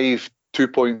 75,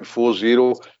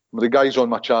 2.40. The guys on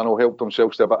my channel helped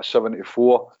themselves to about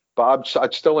 74, but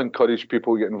I'd still encourage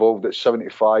people to get involved at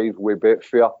 75 with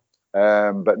Betfair.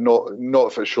 But not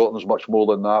if it shortens much more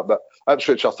than that. But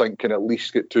Ipswich, I think, can at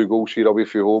least get 2 goals here away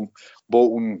from home.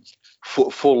 Bolton,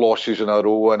 4 losses in a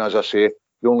row, and as I say,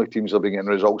 the only teams that have been getting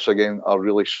results again are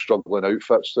really struggling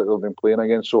outfits that they've been playing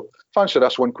against. So fancy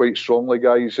this one quite strongly,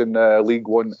 guys, in League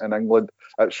One in England.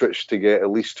 Ipswich to get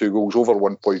at least 2 goals, over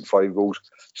 1.5 goals,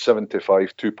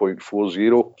 75,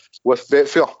 2.40 with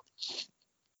Betfair.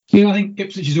 Yeah, I think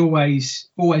Ipswich has always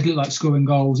looked like scoring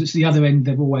goals. It's the other end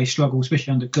they've always struggled,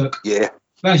 especially under Cook. Yeah.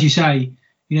 But as you say,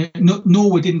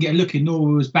 Norwood didn't get a look in.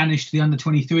 Norwood was banished to the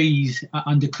under-23s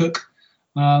under Cook.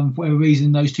 For whatever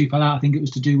reason, those two fell out. I think it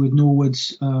was to do with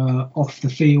Norwood's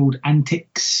off-the-field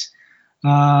antics.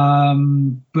 But,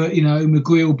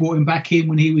 McGreal brought him back in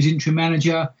when he was interim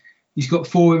manager. He's got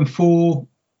 4 and 4.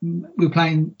 We're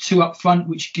playing 2 up front,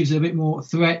 which gives it a bit more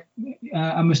threat.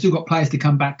 And we've still got players to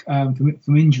come back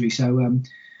from injury. So, I'm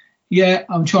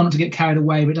trying not to get carried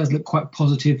away, but it does look quite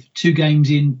positive. 2 games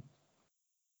in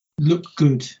look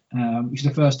good, which is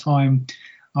the first time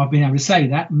I've been able to say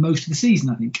that most of the season,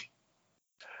 I think.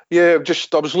 Yeah,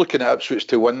 I was looking at Ipswich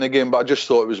to win the game, but I just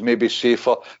thought it was maybe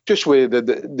safer. Just with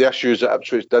the issues that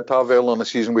Ipswich did have earlier in the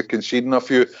season with conceding a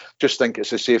few, just think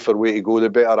it's a safer way to go. The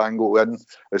better angle in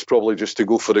is probably just to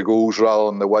go for the goals rather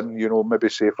than the win. Maybe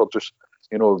safer just,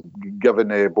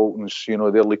 giving Bolton's,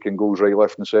 they're leaking goals right,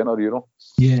 left and centre,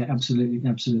 Yeah, absolutely.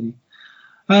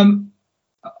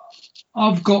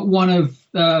 I've got one of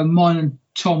mine and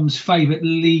Tom's favourite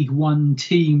League One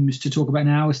teams to talk about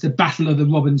now. It's the Battle of the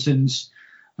Robinsons.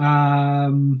 We've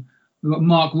got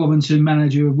Mark Robinson,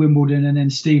 manager of Wimbledon, and then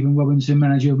Stephen Robinson,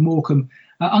 manager of Morecambe.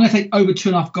 I'm going to take over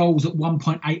 2.5 goals at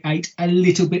 1.88. A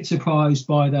little bit surprised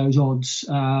by those odds.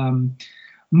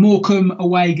 Morecambe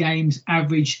away games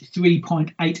average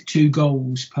 3.82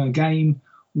 goals per game.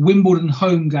 Wimbledon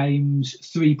home games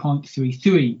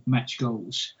 3.33 match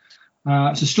goals.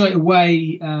 So straight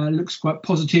away looks quite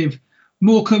positive.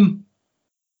 Morecambe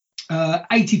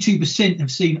 82%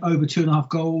 have seen over 2.5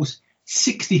 goals.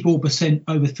 64%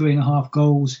 over 3.5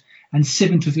 goals, and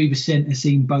 73% have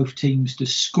seen both teams to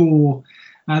score.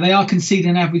 They are conceding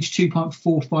an average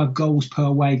 2.45 goals per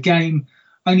away game.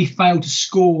 Only failed to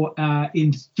score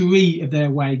in 3 of their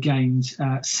away games.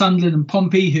 Sunderland and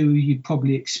Pompey, who you'd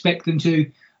probably expect them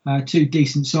to, 2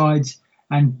 decent sides,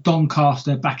 and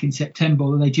Doncaster back in September,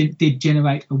 although they did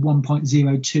generate a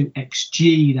 1.02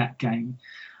 XG that game.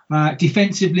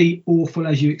 Defensively, awful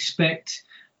as you expect.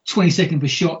 22nd for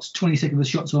shots, 22nd for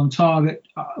shots on target.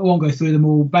 I won't go through them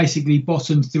all. Basically,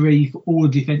 bottom 3 for all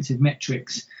defensive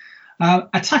metrics.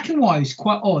 Attacking wise,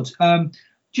 quite odd.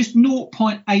 Just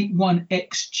 0.81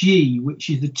 XG,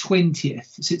 which is the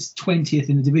 20th. So it's 20th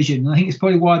in the division. And I think it's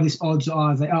probably why these odds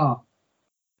are as they are.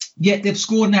 Yet they've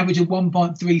scored an average of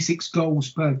 1.36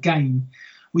 goals per game,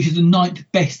 which is the 9th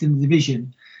best in the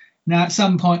division. Now, at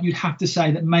some point, you'd have to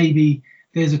say that maybe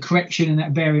there's a correction and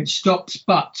that variance stops,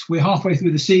 but we're halfway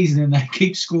through the season and they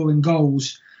keep scoring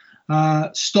goals.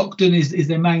 Stockton is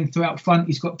their main threat up front.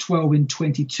 He's got 12 in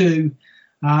 22.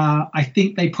 I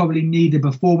think they probably need a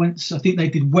performance. I think they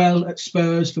did well at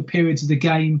Spurs for periods of the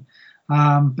game,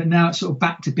 but now it's sort of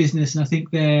back to business. And I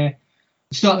think the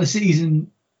start of the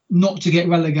season, not to get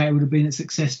relegated would have been a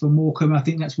success for Morecambe. I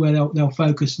think that's where they'll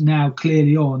focus now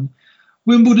clearly on.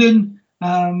 Wimbledon,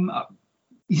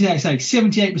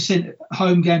 78%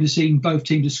 home games have seen both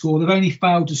teams to score. They've only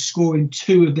failed to score in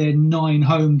 2 of their 9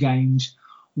 home games.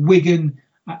 Wigan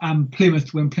and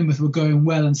Plymouth, when Plymouth were going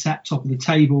well and sat top of the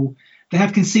table. They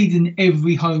have conceded in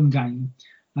every home game.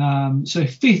 So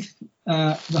 5th,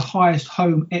 the highest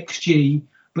home XG,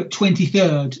 but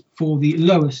 23rd for the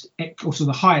lowest, also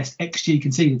the highest XG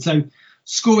conceded. So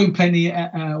scoring plenty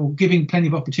or giving plenty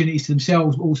of opportunities to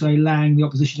themselves, but also allowing the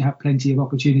opposition to have plenty of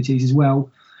opportunities as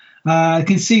well.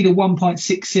 Conceded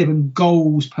 1.67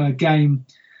 goals per game.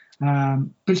 But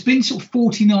it's been sort of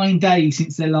 49 days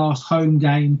since their last home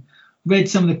game. Read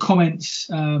some of the comments.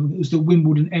 It was the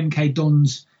Wimbledon MK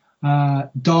Dons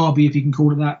derby, if you can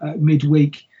call it that,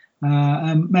 midweek.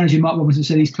 Manager Mark Robinson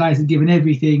said these players had given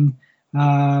everything.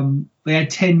 They had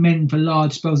 10 men for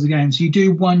large spells of the game. So you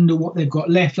do wonder what they've got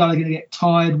left. Are they going to get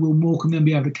tired? Will Morecambe then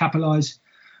be able to capitalise?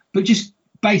 But just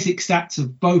basic stats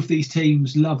of both these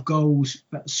teams: love goals,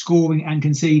 scoring and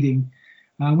conceding.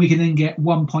 We can then get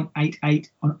 1.88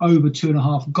 on over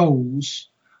 2.5 goals.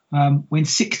 When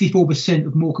 64%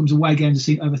 of Morecambe's away games are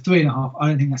seen over 3.5, I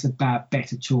don't think that's a bad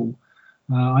bet at all.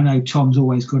 I know Tom's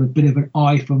always got a bit of an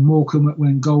eye for Morecambe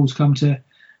when goals come to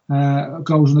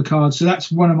goals on the card. So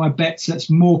that's one of my bets. That's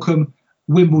Morecambe,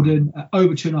 Wimbledon,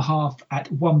 over 2.5 at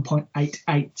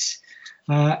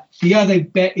 1.88. The other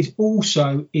bet is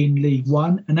also in League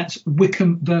One, and that's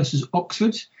Wycombe versus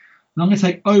Oxford. And I'm going to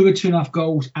take over 2.5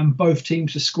 goals and both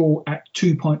teams to score at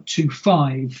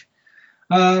 2.25.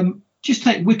 Just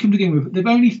take Wycombe to begin with. They've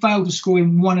only failed to score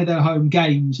in 1 of their home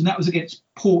games, and that was against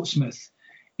Portsmouth.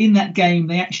 In that game,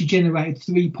 they actually generated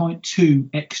 3.2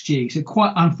 XG, so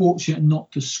quite unfortunate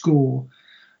not to score.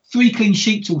 3 clean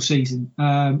sheets all season.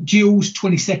 Gills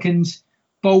 22nd,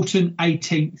 Bolton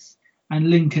 18th, and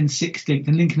Lincoln 16th.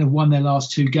 And Lincoln have won their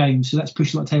last 2 games, so that's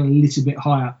pushing that table a little bit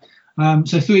higher.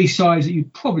 So 3 sides that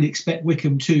you'd probably expect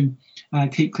Wycombe to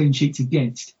keep clean sheets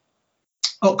against.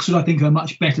 Oxford, I think, are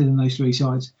much better than those 3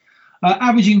 sides.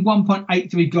 Averaging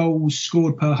 1.83 goals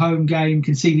scored per home game,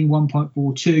 conceding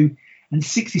 1.42, and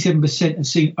 67% have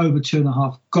seen over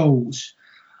 2.5 goals.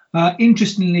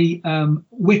 Interestingly,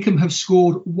 Wycombe have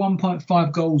scored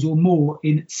 1.5 goals or more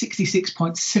in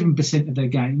 66.7% of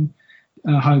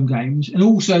their home games. And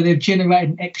also they've generated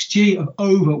an XG of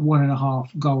over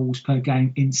 1.5 goals per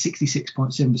game in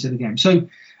 66.7% of the game. So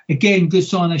again, good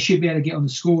sign they should be able to get on the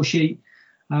score sheet.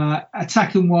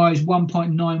 Attacking wise,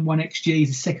 1.91 XG is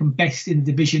the second best in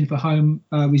the division for home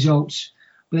results.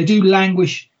 But they do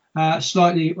languish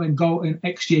slightly when goal and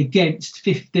XG against,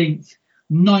 15th,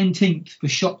 19th for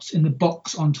shots in the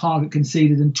box on target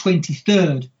conceded, and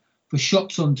 23rd for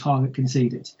shots on target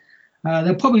conceded.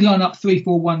 They'll probably line up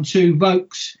 3-4-1-2.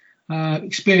 Vokes,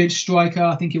 experienced striker.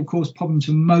 I think he'll cause problems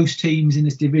for most teams in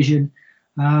this division.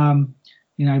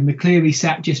 McCleary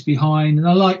sat just behind, and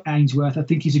I like Ainsworth. I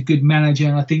think he's a good manager,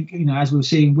 and I think, as we're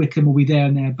seeing, Wycombe will be there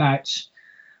and thereabouts.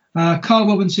 Carl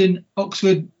Robinson,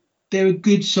 Oxford, they're a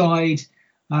good side.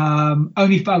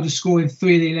 Only failed to score in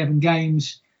 3 of the 11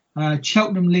 games.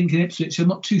 Cheltenham, Lincoln, Ipswich. I'm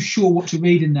not too sure what to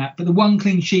read in that, but the 1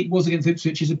 clean sheet was against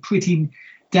Ipswich. Is a pretty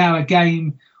dour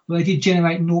game. Well, they did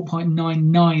generate 0.99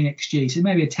 XG, so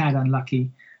maybe a tad unlucky.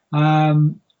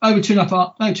 Over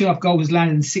 2.5 goals was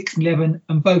landed in 6 and 11,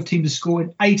 and both teams have scored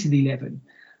in 8 of the 11.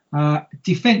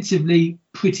 Defensively,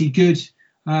 pretty good.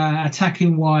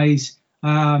 Attacking wise,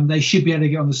 they should be able to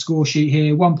get on the score sheet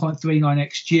here. 1.39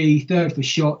 XG, 3rd for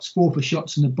shots, 4th for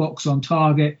shots in the box on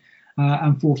target,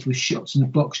 and 4th for shots in the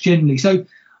box generally. So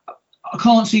I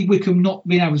can't see Wycombe not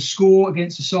being able to score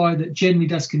against a side that generally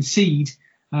does concede.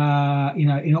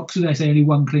 In Oxford, they say only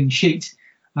 1 clean sheet.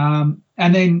 And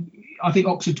then I think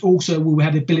Oxford also will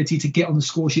have the ability to get on the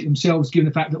score sheet themselves, given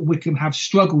the fact that Wycombe have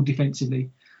struggled defensively.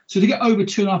 So to get over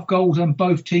 2.5 goals and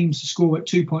both teams to score at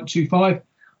 2.25,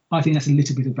 I think that's a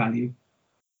little bit of value.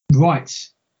 Right.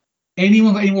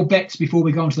 Anyone got any more bets before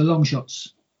we go on to the long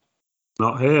shots?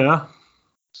 Not here.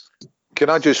 Can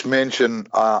I just mention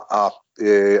a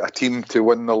team to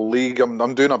win the league? I'm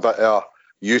doing a bit of a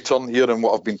U-turn here in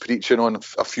what I've been preaching on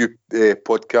a few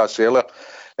podcasts earlier.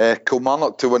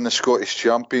 Kilmarnock to win the Scottish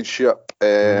Championship.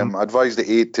 Advised at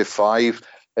 8-5.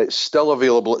 It's still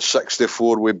available at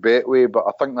 6-4 with Betway, but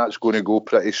I think that's going to go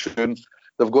pretty soon.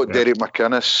 They've got Derek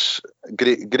McInnes,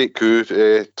 great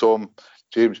coup, Tom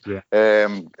James,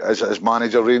 as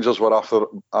manager. Rangers were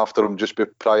after him just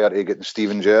prior to getting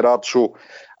Steven Gerrard. So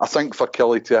I think for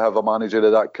Killie to have a manager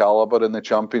of that calibre in the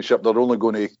Championship, they're only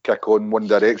going to kick on one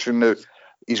direction now.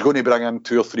 He's going to bring in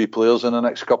 2 or 3 players in the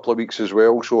next couple of weeks as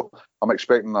well. So I'm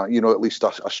expecting that, at least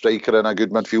a striker and a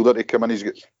good midfielder to come in. He's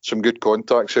got some good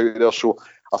contacts out there. So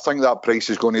I think that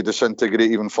price is going to disintegrate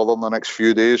even further in the next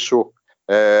few days. So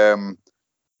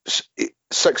 6-4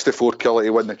 Killie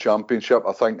to win the Championship.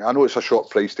 I know it's a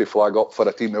short price to flag up for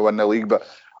a team to win the league, but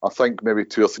I think maybe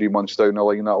 2 or 3 months down the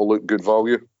line that'll look good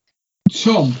value.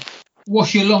 Tom,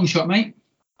 what's your long shot, mate?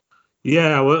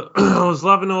 Yeah, well, I was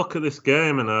having a look at this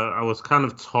game, and I was kind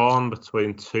of torn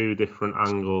between 2 different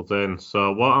angles in.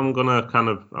 So what I'm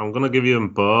gonna give you them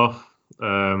both,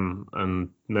 and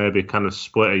maybe kind of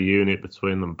split a unit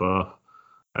between them both.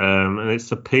 And it's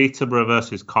the Peterborough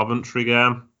versus Coventry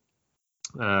game,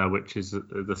 which is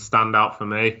the standout for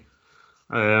me.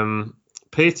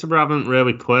 Peterborough haven't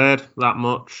really played that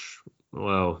much.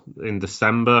 Well, in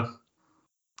December.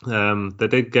 They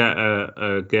did get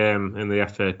a game in the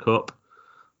FA Cup,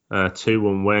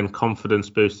 2-1 win, confidence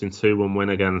boosting 2-1 win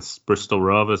against Bristol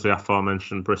Rovers, the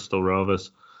aforementioned Bristol Rovers,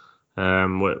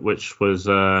 which was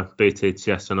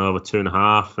BTTS and over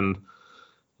 2.5. And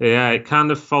yeah, it kind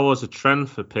of follows a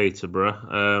trend for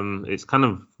Peterborough.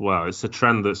 It's a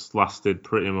trend that's lasted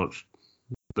pretty much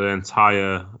the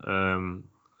entire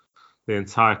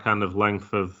kind of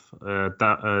length of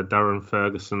Darren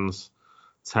Ferguson's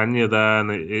tenure there, and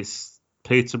it's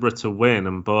Peterborough to win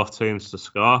and both teams to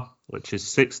score, which is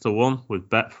 6-1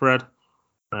 with Betfred,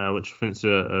 which I think is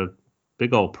a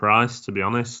big old price, to be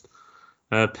honest.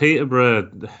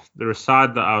 Peterborough, they're a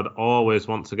side that I would always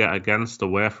want to get against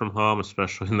away from home,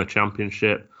 especially in the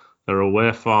Championship. Their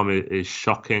away form is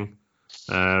shocking.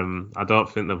 I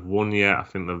don't think they've won yet. I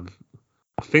think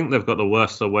they've got the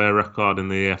worst away record in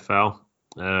the EFL.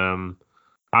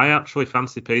 I actually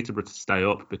fancy Peterborough to stay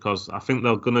up because I think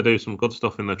they're going to do some good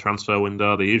stuff in the transfer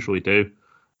window. They usually do.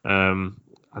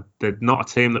 They're not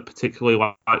a team that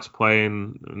particularly likes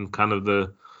playing in kind of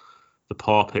the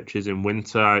poor pitches in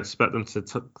winter. I expect them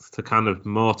to kind of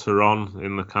motor on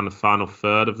in the kind of final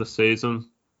third of the season.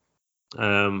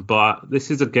 But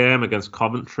this is a game against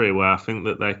Coventry where I think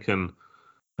that they can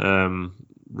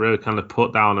really kind of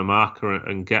put down a marker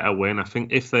and get a win. I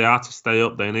think if they are to stay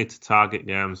up, they need to target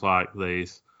games like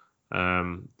these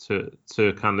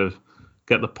to kind of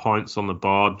get the points on the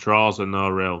board. Draws are no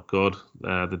real good.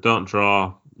 They don't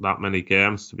draw that many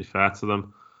games, to be fair to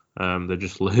them.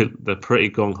 They're pretty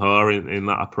gung-ho in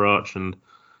that approach. And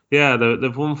yeah,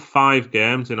 they've won 5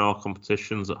 games in all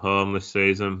competitions at home this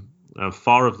season.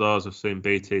 4 of those have seen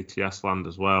BTTS land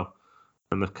as well.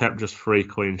 And they've kept just 3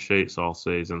 clean sheets all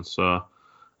season. So,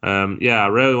 I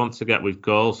really want to get with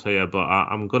goals here, but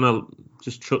I'm going to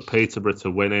just chuck Peterborough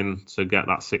to win in to get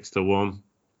that 6-1.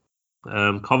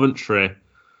 Coventry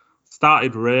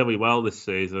started really well this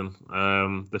season.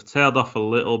 They've tailed off a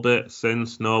little bit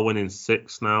since, no winning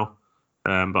 6 now.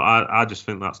 But I just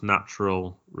think that's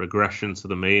natural regression to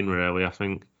the mean, really. I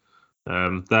think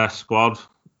their squad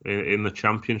in the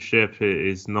Championship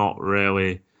is not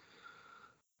really,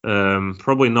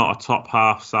 probably not a top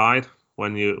half side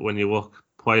when you look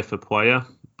player for player.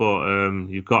 But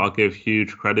you've got to give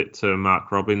huge credit to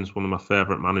Mark Robins, one of my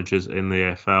favourite managers in the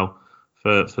AFL,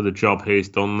 for the job he's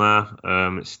done there.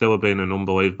 It's still been an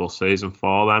unbelievable season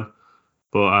for them.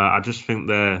 But I just think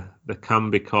they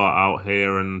can be caught out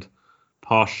here, and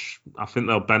Posh, I think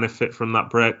they'll benefit from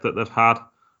that break that they've had.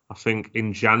 I think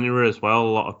in January as well, a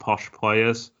lot of Posh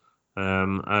players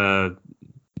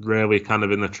really kind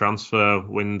of in the transfer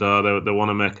window. They want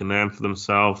to make a name for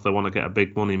themselves. They want to get a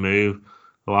big money move.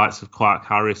 The likes of Clark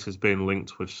Harris has been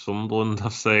linked with Sunderland,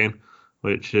 I've seen,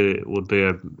 which would be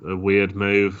a weird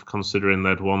move considering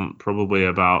they'd want probably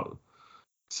about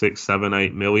 6, 7,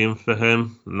 8 million for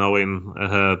him, knowing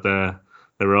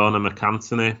their owner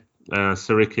McAntony.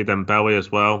 Siriki Dembele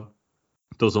as well.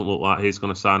 Doesn't look like he's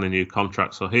going to sign a new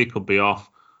contract, so he could be off.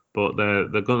 But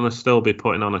they're going to still be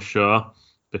putting on a show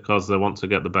because they want to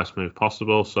get the best move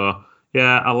possible. So,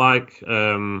 yeah, I like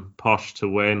Posh to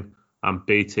win and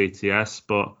BTTS,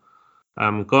 but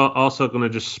I'm also going to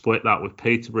just split that with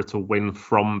Peterborough to win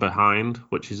from behind,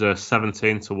 which is a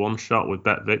 17-1 shot with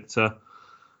Bet Victor.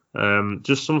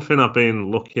 Just something I've been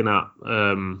looking at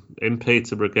in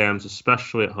Peterborough games,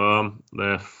 especially at home.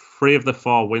 They're 3 of the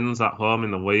 4 wins at home in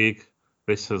the league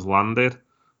this has landed.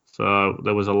 So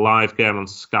there was a live game on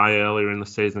Sky earlier in the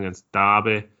season against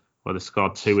Derby where they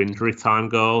scored 2 injury time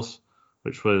goals,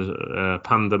 which was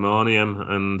pandemonium.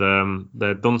 And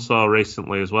they've done so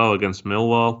recently as well against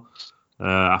Millwall.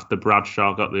 After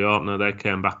Bradshaw got the opener, they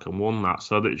came back and won that.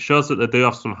 So it shows that they do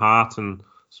have some heart and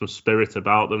some spirit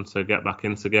about them to get back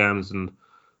into games. And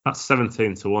that's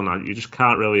 17-1. You just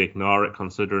can't really ignore it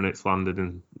considering it's landed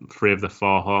in 3 of the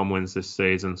 4 home wins this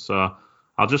season. So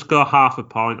I'll just go half a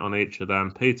point on each of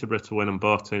them. Peterborough to win and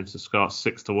both teams to score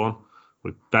 6-1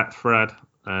 with Betfred,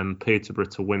 and Peterborough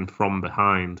to win from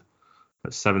behind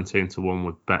at 17-1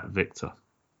 with Bet Victor.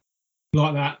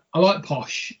 Like that. I like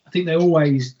Posh. I think they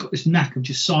always got this knack of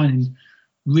just signing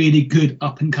really good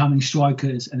up-and-coming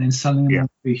strikers and then selling them on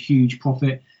for a huge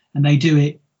profit. And they do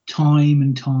it time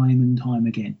and time and time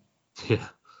again. Yeah.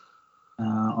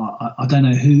 I don't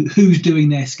know who's doing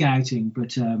their scouting,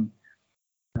 but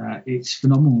it's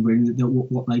phenomenal, really,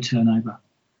 what they turn over.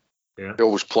 Yeah. They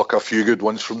always pluck a few good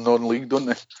ones from non-league, don't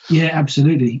they? Yeah,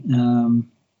 absolutely.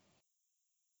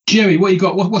 Jerry, what you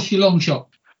got? What's your long shot?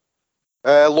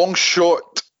 Long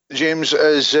shot, James,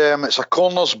 is it's a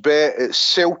corners bet. It's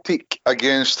Celtic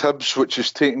against Hibs, which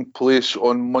is taking place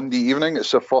on Monday evening.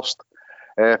 It's the first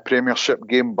Premiership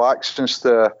game back since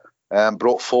the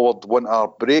brought forward winter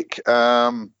break.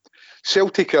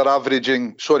 Celtic are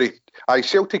averaging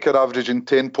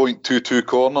 10.22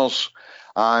 corners,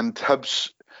 and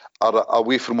Hibs are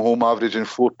away from home averaging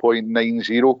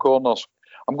 4.90 corners.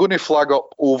 I'm going to flag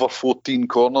up over 14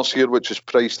 corners here, which is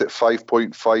priced at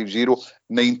 5.50,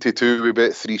 92 we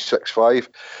bet 365.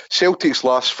 Celtic's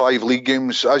last 5 league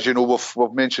games, as you know,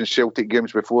 we've mentioned Celtic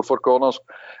games before for corners.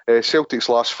 Celtic's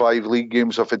last 5 league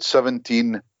games have had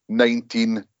 17,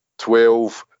 19,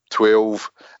 12,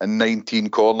 12 and 19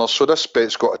 corners, so this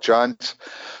bet's got a chance.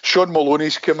 Sean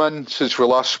Maloney's come in since we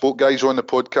last spoke, guys, on the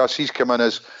podcast. He's come in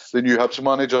as the new Hibs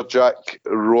manager. Jack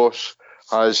Ross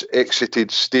has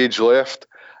exited stage left.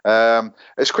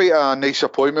 It's quite a nice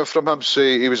appointment from him.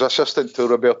 He was assistant to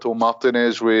Roberto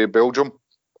Martinez with Belgium.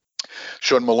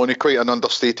 Sean Maloney, quite an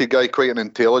understated guy, quite an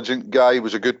intelligent guy,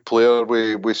 was a good player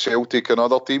with Celtic and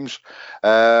other teams.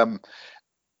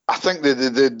 I think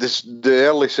the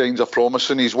early signs are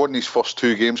promising. He's won his first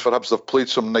 2 games for Hibs. They've played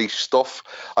some nice stuff.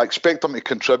 I expect him to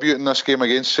contribute in this game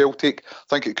against Celtic. I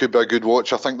think it could be a good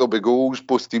watch. I think there'll be goals.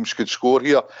 Both teams could score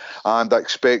here. And I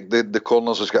expect the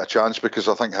corners has got a chance because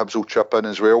I think Hibs will chip in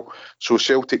as well. So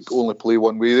Celtic only play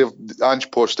one way. Ange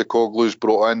Postecoglou's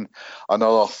brought in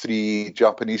another 3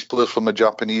 Japanese players from the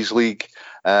Japanese league.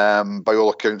 By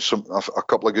all accounts, a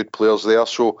couple of good players there.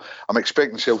 So I'm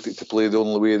expecting Celtic to play the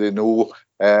only way they know.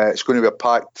 It's going to be a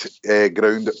packed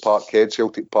ground at Parkhead,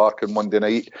 Celtic Park, on Monday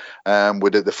night,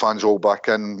 with the fans all back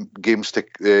in, games to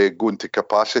go into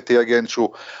capacity again.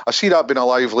 So I see that being a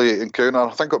lively encounter. I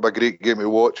think it'll be a great game to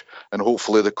watch, and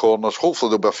hopefully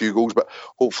there'll be a few goals, but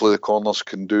hopefully the corners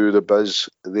can do the biz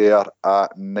there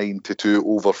at 9-2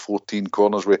 over 14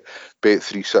 corners with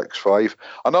Bet365.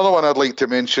 Another one I'd like to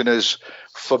mention is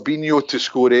Fabinho to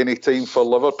score any time for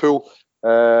Liverpool.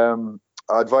 I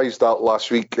advised that last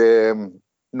week.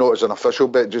 Not as an official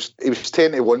bet, just he was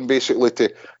 10-1 basically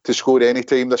to score any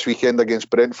time this weekend against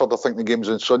Brentford. I think the game's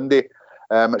on Sunday.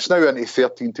 It's now into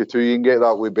 13-2. You can get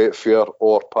that with Betfair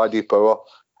or Paddy Power.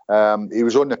 He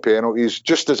was on the penalties.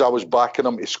 Just as I was backing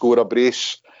him to score a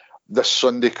brace this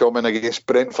Sunday coming against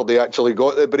Brentford, he actually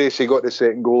got the brace. He got the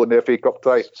second goal in the FA Cup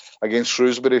tie against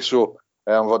Shrewsbury. So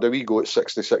I've had a wee go at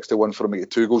 60-61 for him to get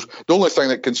 2 goals. The only thing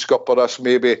that can scupper us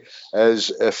maybe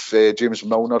is if James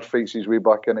Milner fights his way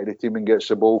back into the team and gets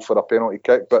the ball for a penalty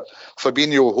kick. But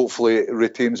Fabinho hopefully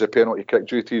retains the penalty kick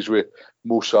duties with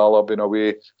Mo Salah being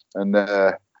away in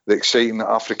the exciting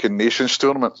African Nations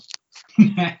tournament.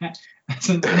 Nice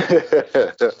spell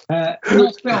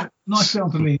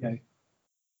on Fabinho.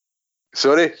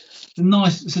 Sorry?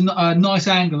 It's a nice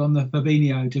angle on the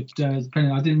Fabinho. I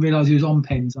didn't realise he was on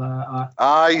pens.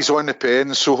 He's on the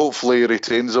pens, so hopefully he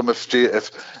retains them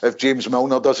if James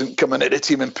Milner doesn't come into the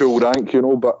team and pull rank,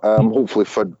 But hopefully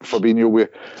Fabinho,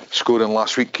 with scoring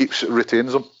last week,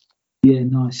 retains them. Yeah,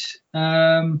 nice.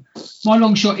 My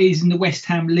long shot is in the West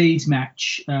Ham Leeds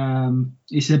match.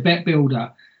 It's a bet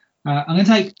builder. I'm going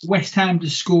to take West Ham to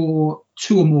score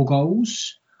 2 or more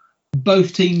goals,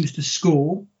 both teams to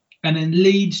score, and then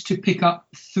Leeds to pick up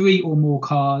 3 or more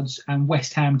cards and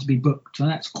West Ham to be booked. So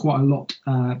that's quite a lot.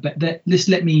 But just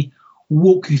let me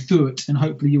walk you through it, and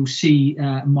hopefully you'll see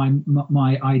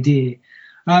my idea.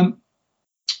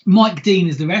 Mike Dean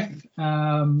is the ref,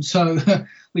 so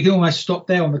we can almost stop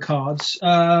there on the cards.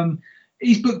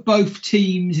 He's booked both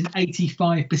teams in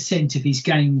 85% of his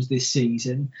games this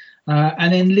season.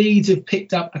 And then Leeds have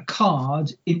picked up a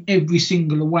card in every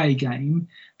single away game.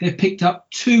 They've picked up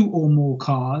 2 or more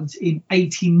cards in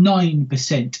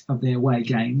 89% of their away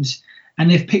games. And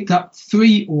they've picked up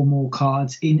 3 or more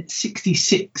cards in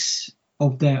 66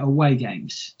 of their away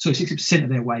games. So 60% of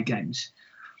their away games.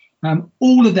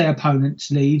 All of their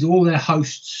opponents, Leeds, all their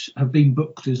hosts have been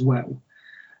booked as well.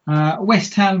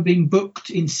 West Ham have been booked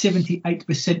in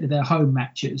 78% of their home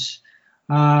matches.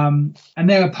 And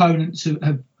their opponents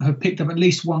have picked up at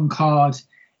least 1 card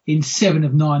in 7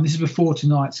 of 9. This is before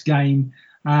tonight's game,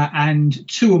 and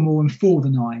 2 or more in 4 of the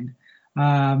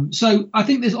 9. So I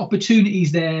think there's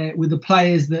opportunities there with the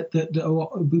players that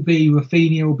will be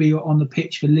Rafinha will be on the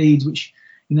pitch for Leeds, which,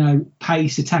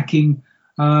 pace, attacking,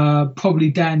 probably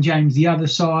Dan James the other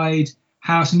side,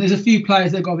 House. And there's a few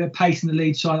players that have got a bit of pace in the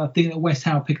Leeds side. I think that West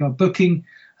Ham will pick up booking.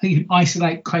 I think you can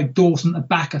isolate Craig Dawson at the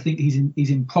back. I think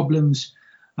he's in problems.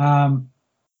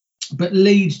 But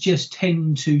Leeds just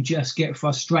tend to just get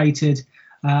frustrated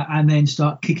and then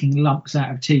start kicking lumps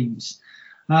out of teams.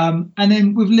 And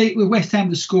then with West Ham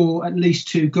to score at least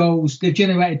 2 goals, they've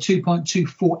generated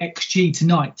 2.24 XG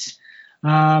tonight.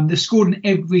 They've scored in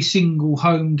every single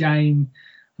home game.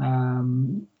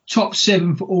 Top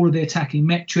 7 for all of their attacking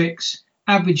metrics.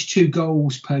 Average 2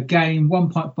 goals per game,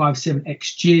 1.57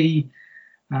 XG.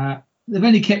 They've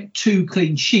only kept 2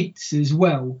 clean sheets as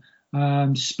well.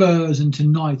 Spurs and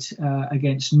tonight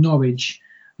against Norwich.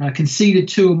 Conceded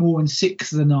 2 or more in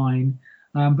 6 of the 9.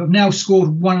 But have now scored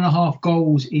 1.5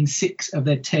 goals in 6 of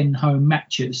their 10 home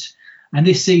matches. And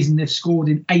this season they've scored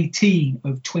in 18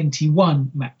 of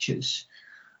 21 matches.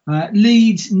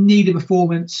 Leeds need a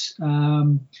performance.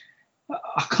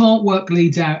 I can't work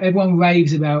Leeds out. Everyone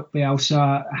raves about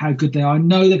Bielsa, how good they are. I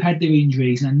know they've had their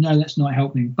injuries, and I know that's not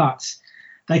helping, but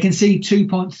they concede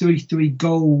 2.33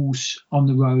 goals on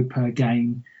the road per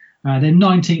game. They're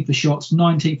 19th for shots,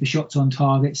 19th for shots on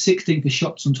target, 16th for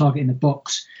shots on target in the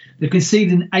box. They've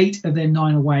conceded in 8 of their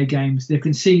 9 away games. They've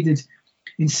conceded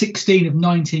in 16 of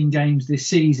 19 games this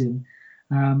season.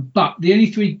 But the only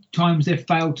 3 times they've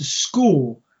failed to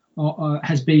score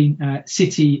has been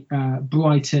City,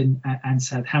 Brighton and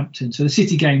Southampton. So the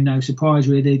City game, no surprise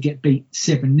really, they get beat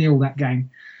 7-0 that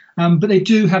game. But they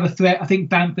do have a threat. I think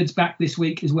Bamford's back this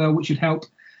week as well, which would help.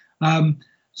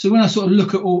 So when I sort of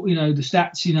look at all, the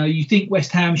stats, you think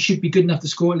West Ham should be good enough to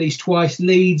score at least twice.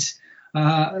 Leeds,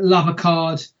 love a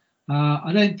card.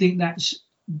 I don't think that's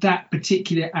that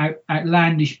particular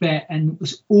outlandish bet, and it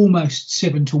was almost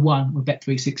 7-1 with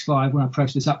Bet365 when I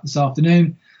posted this up this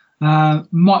afternoon.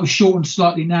 Might have shortened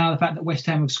slightly now, the fact that West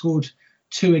Ham have scored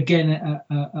 2 again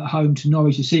at home to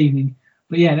Norwich this evening.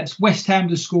 But yeah, that's West Ham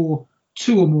to score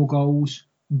 2 or more goals,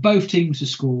 both teams to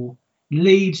score,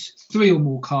 Leeds 3 or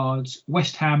more cards,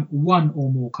 West Ham 1 or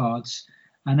more cards,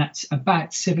 and that's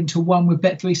about 7-1 with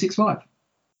Bet365.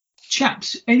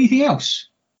 Chaps, anything else?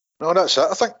 No, that's it,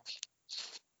 I think.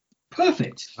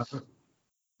 Perfect.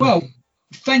 Well,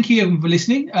 thank you everyone for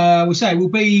listening. We'll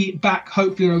be back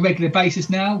hopefully on a regular basis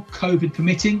now, COVID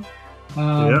permitting.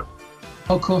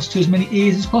 Podcast to as many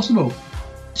ears as possible.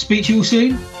 Speak to you all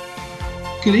soon.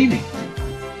 Good evening.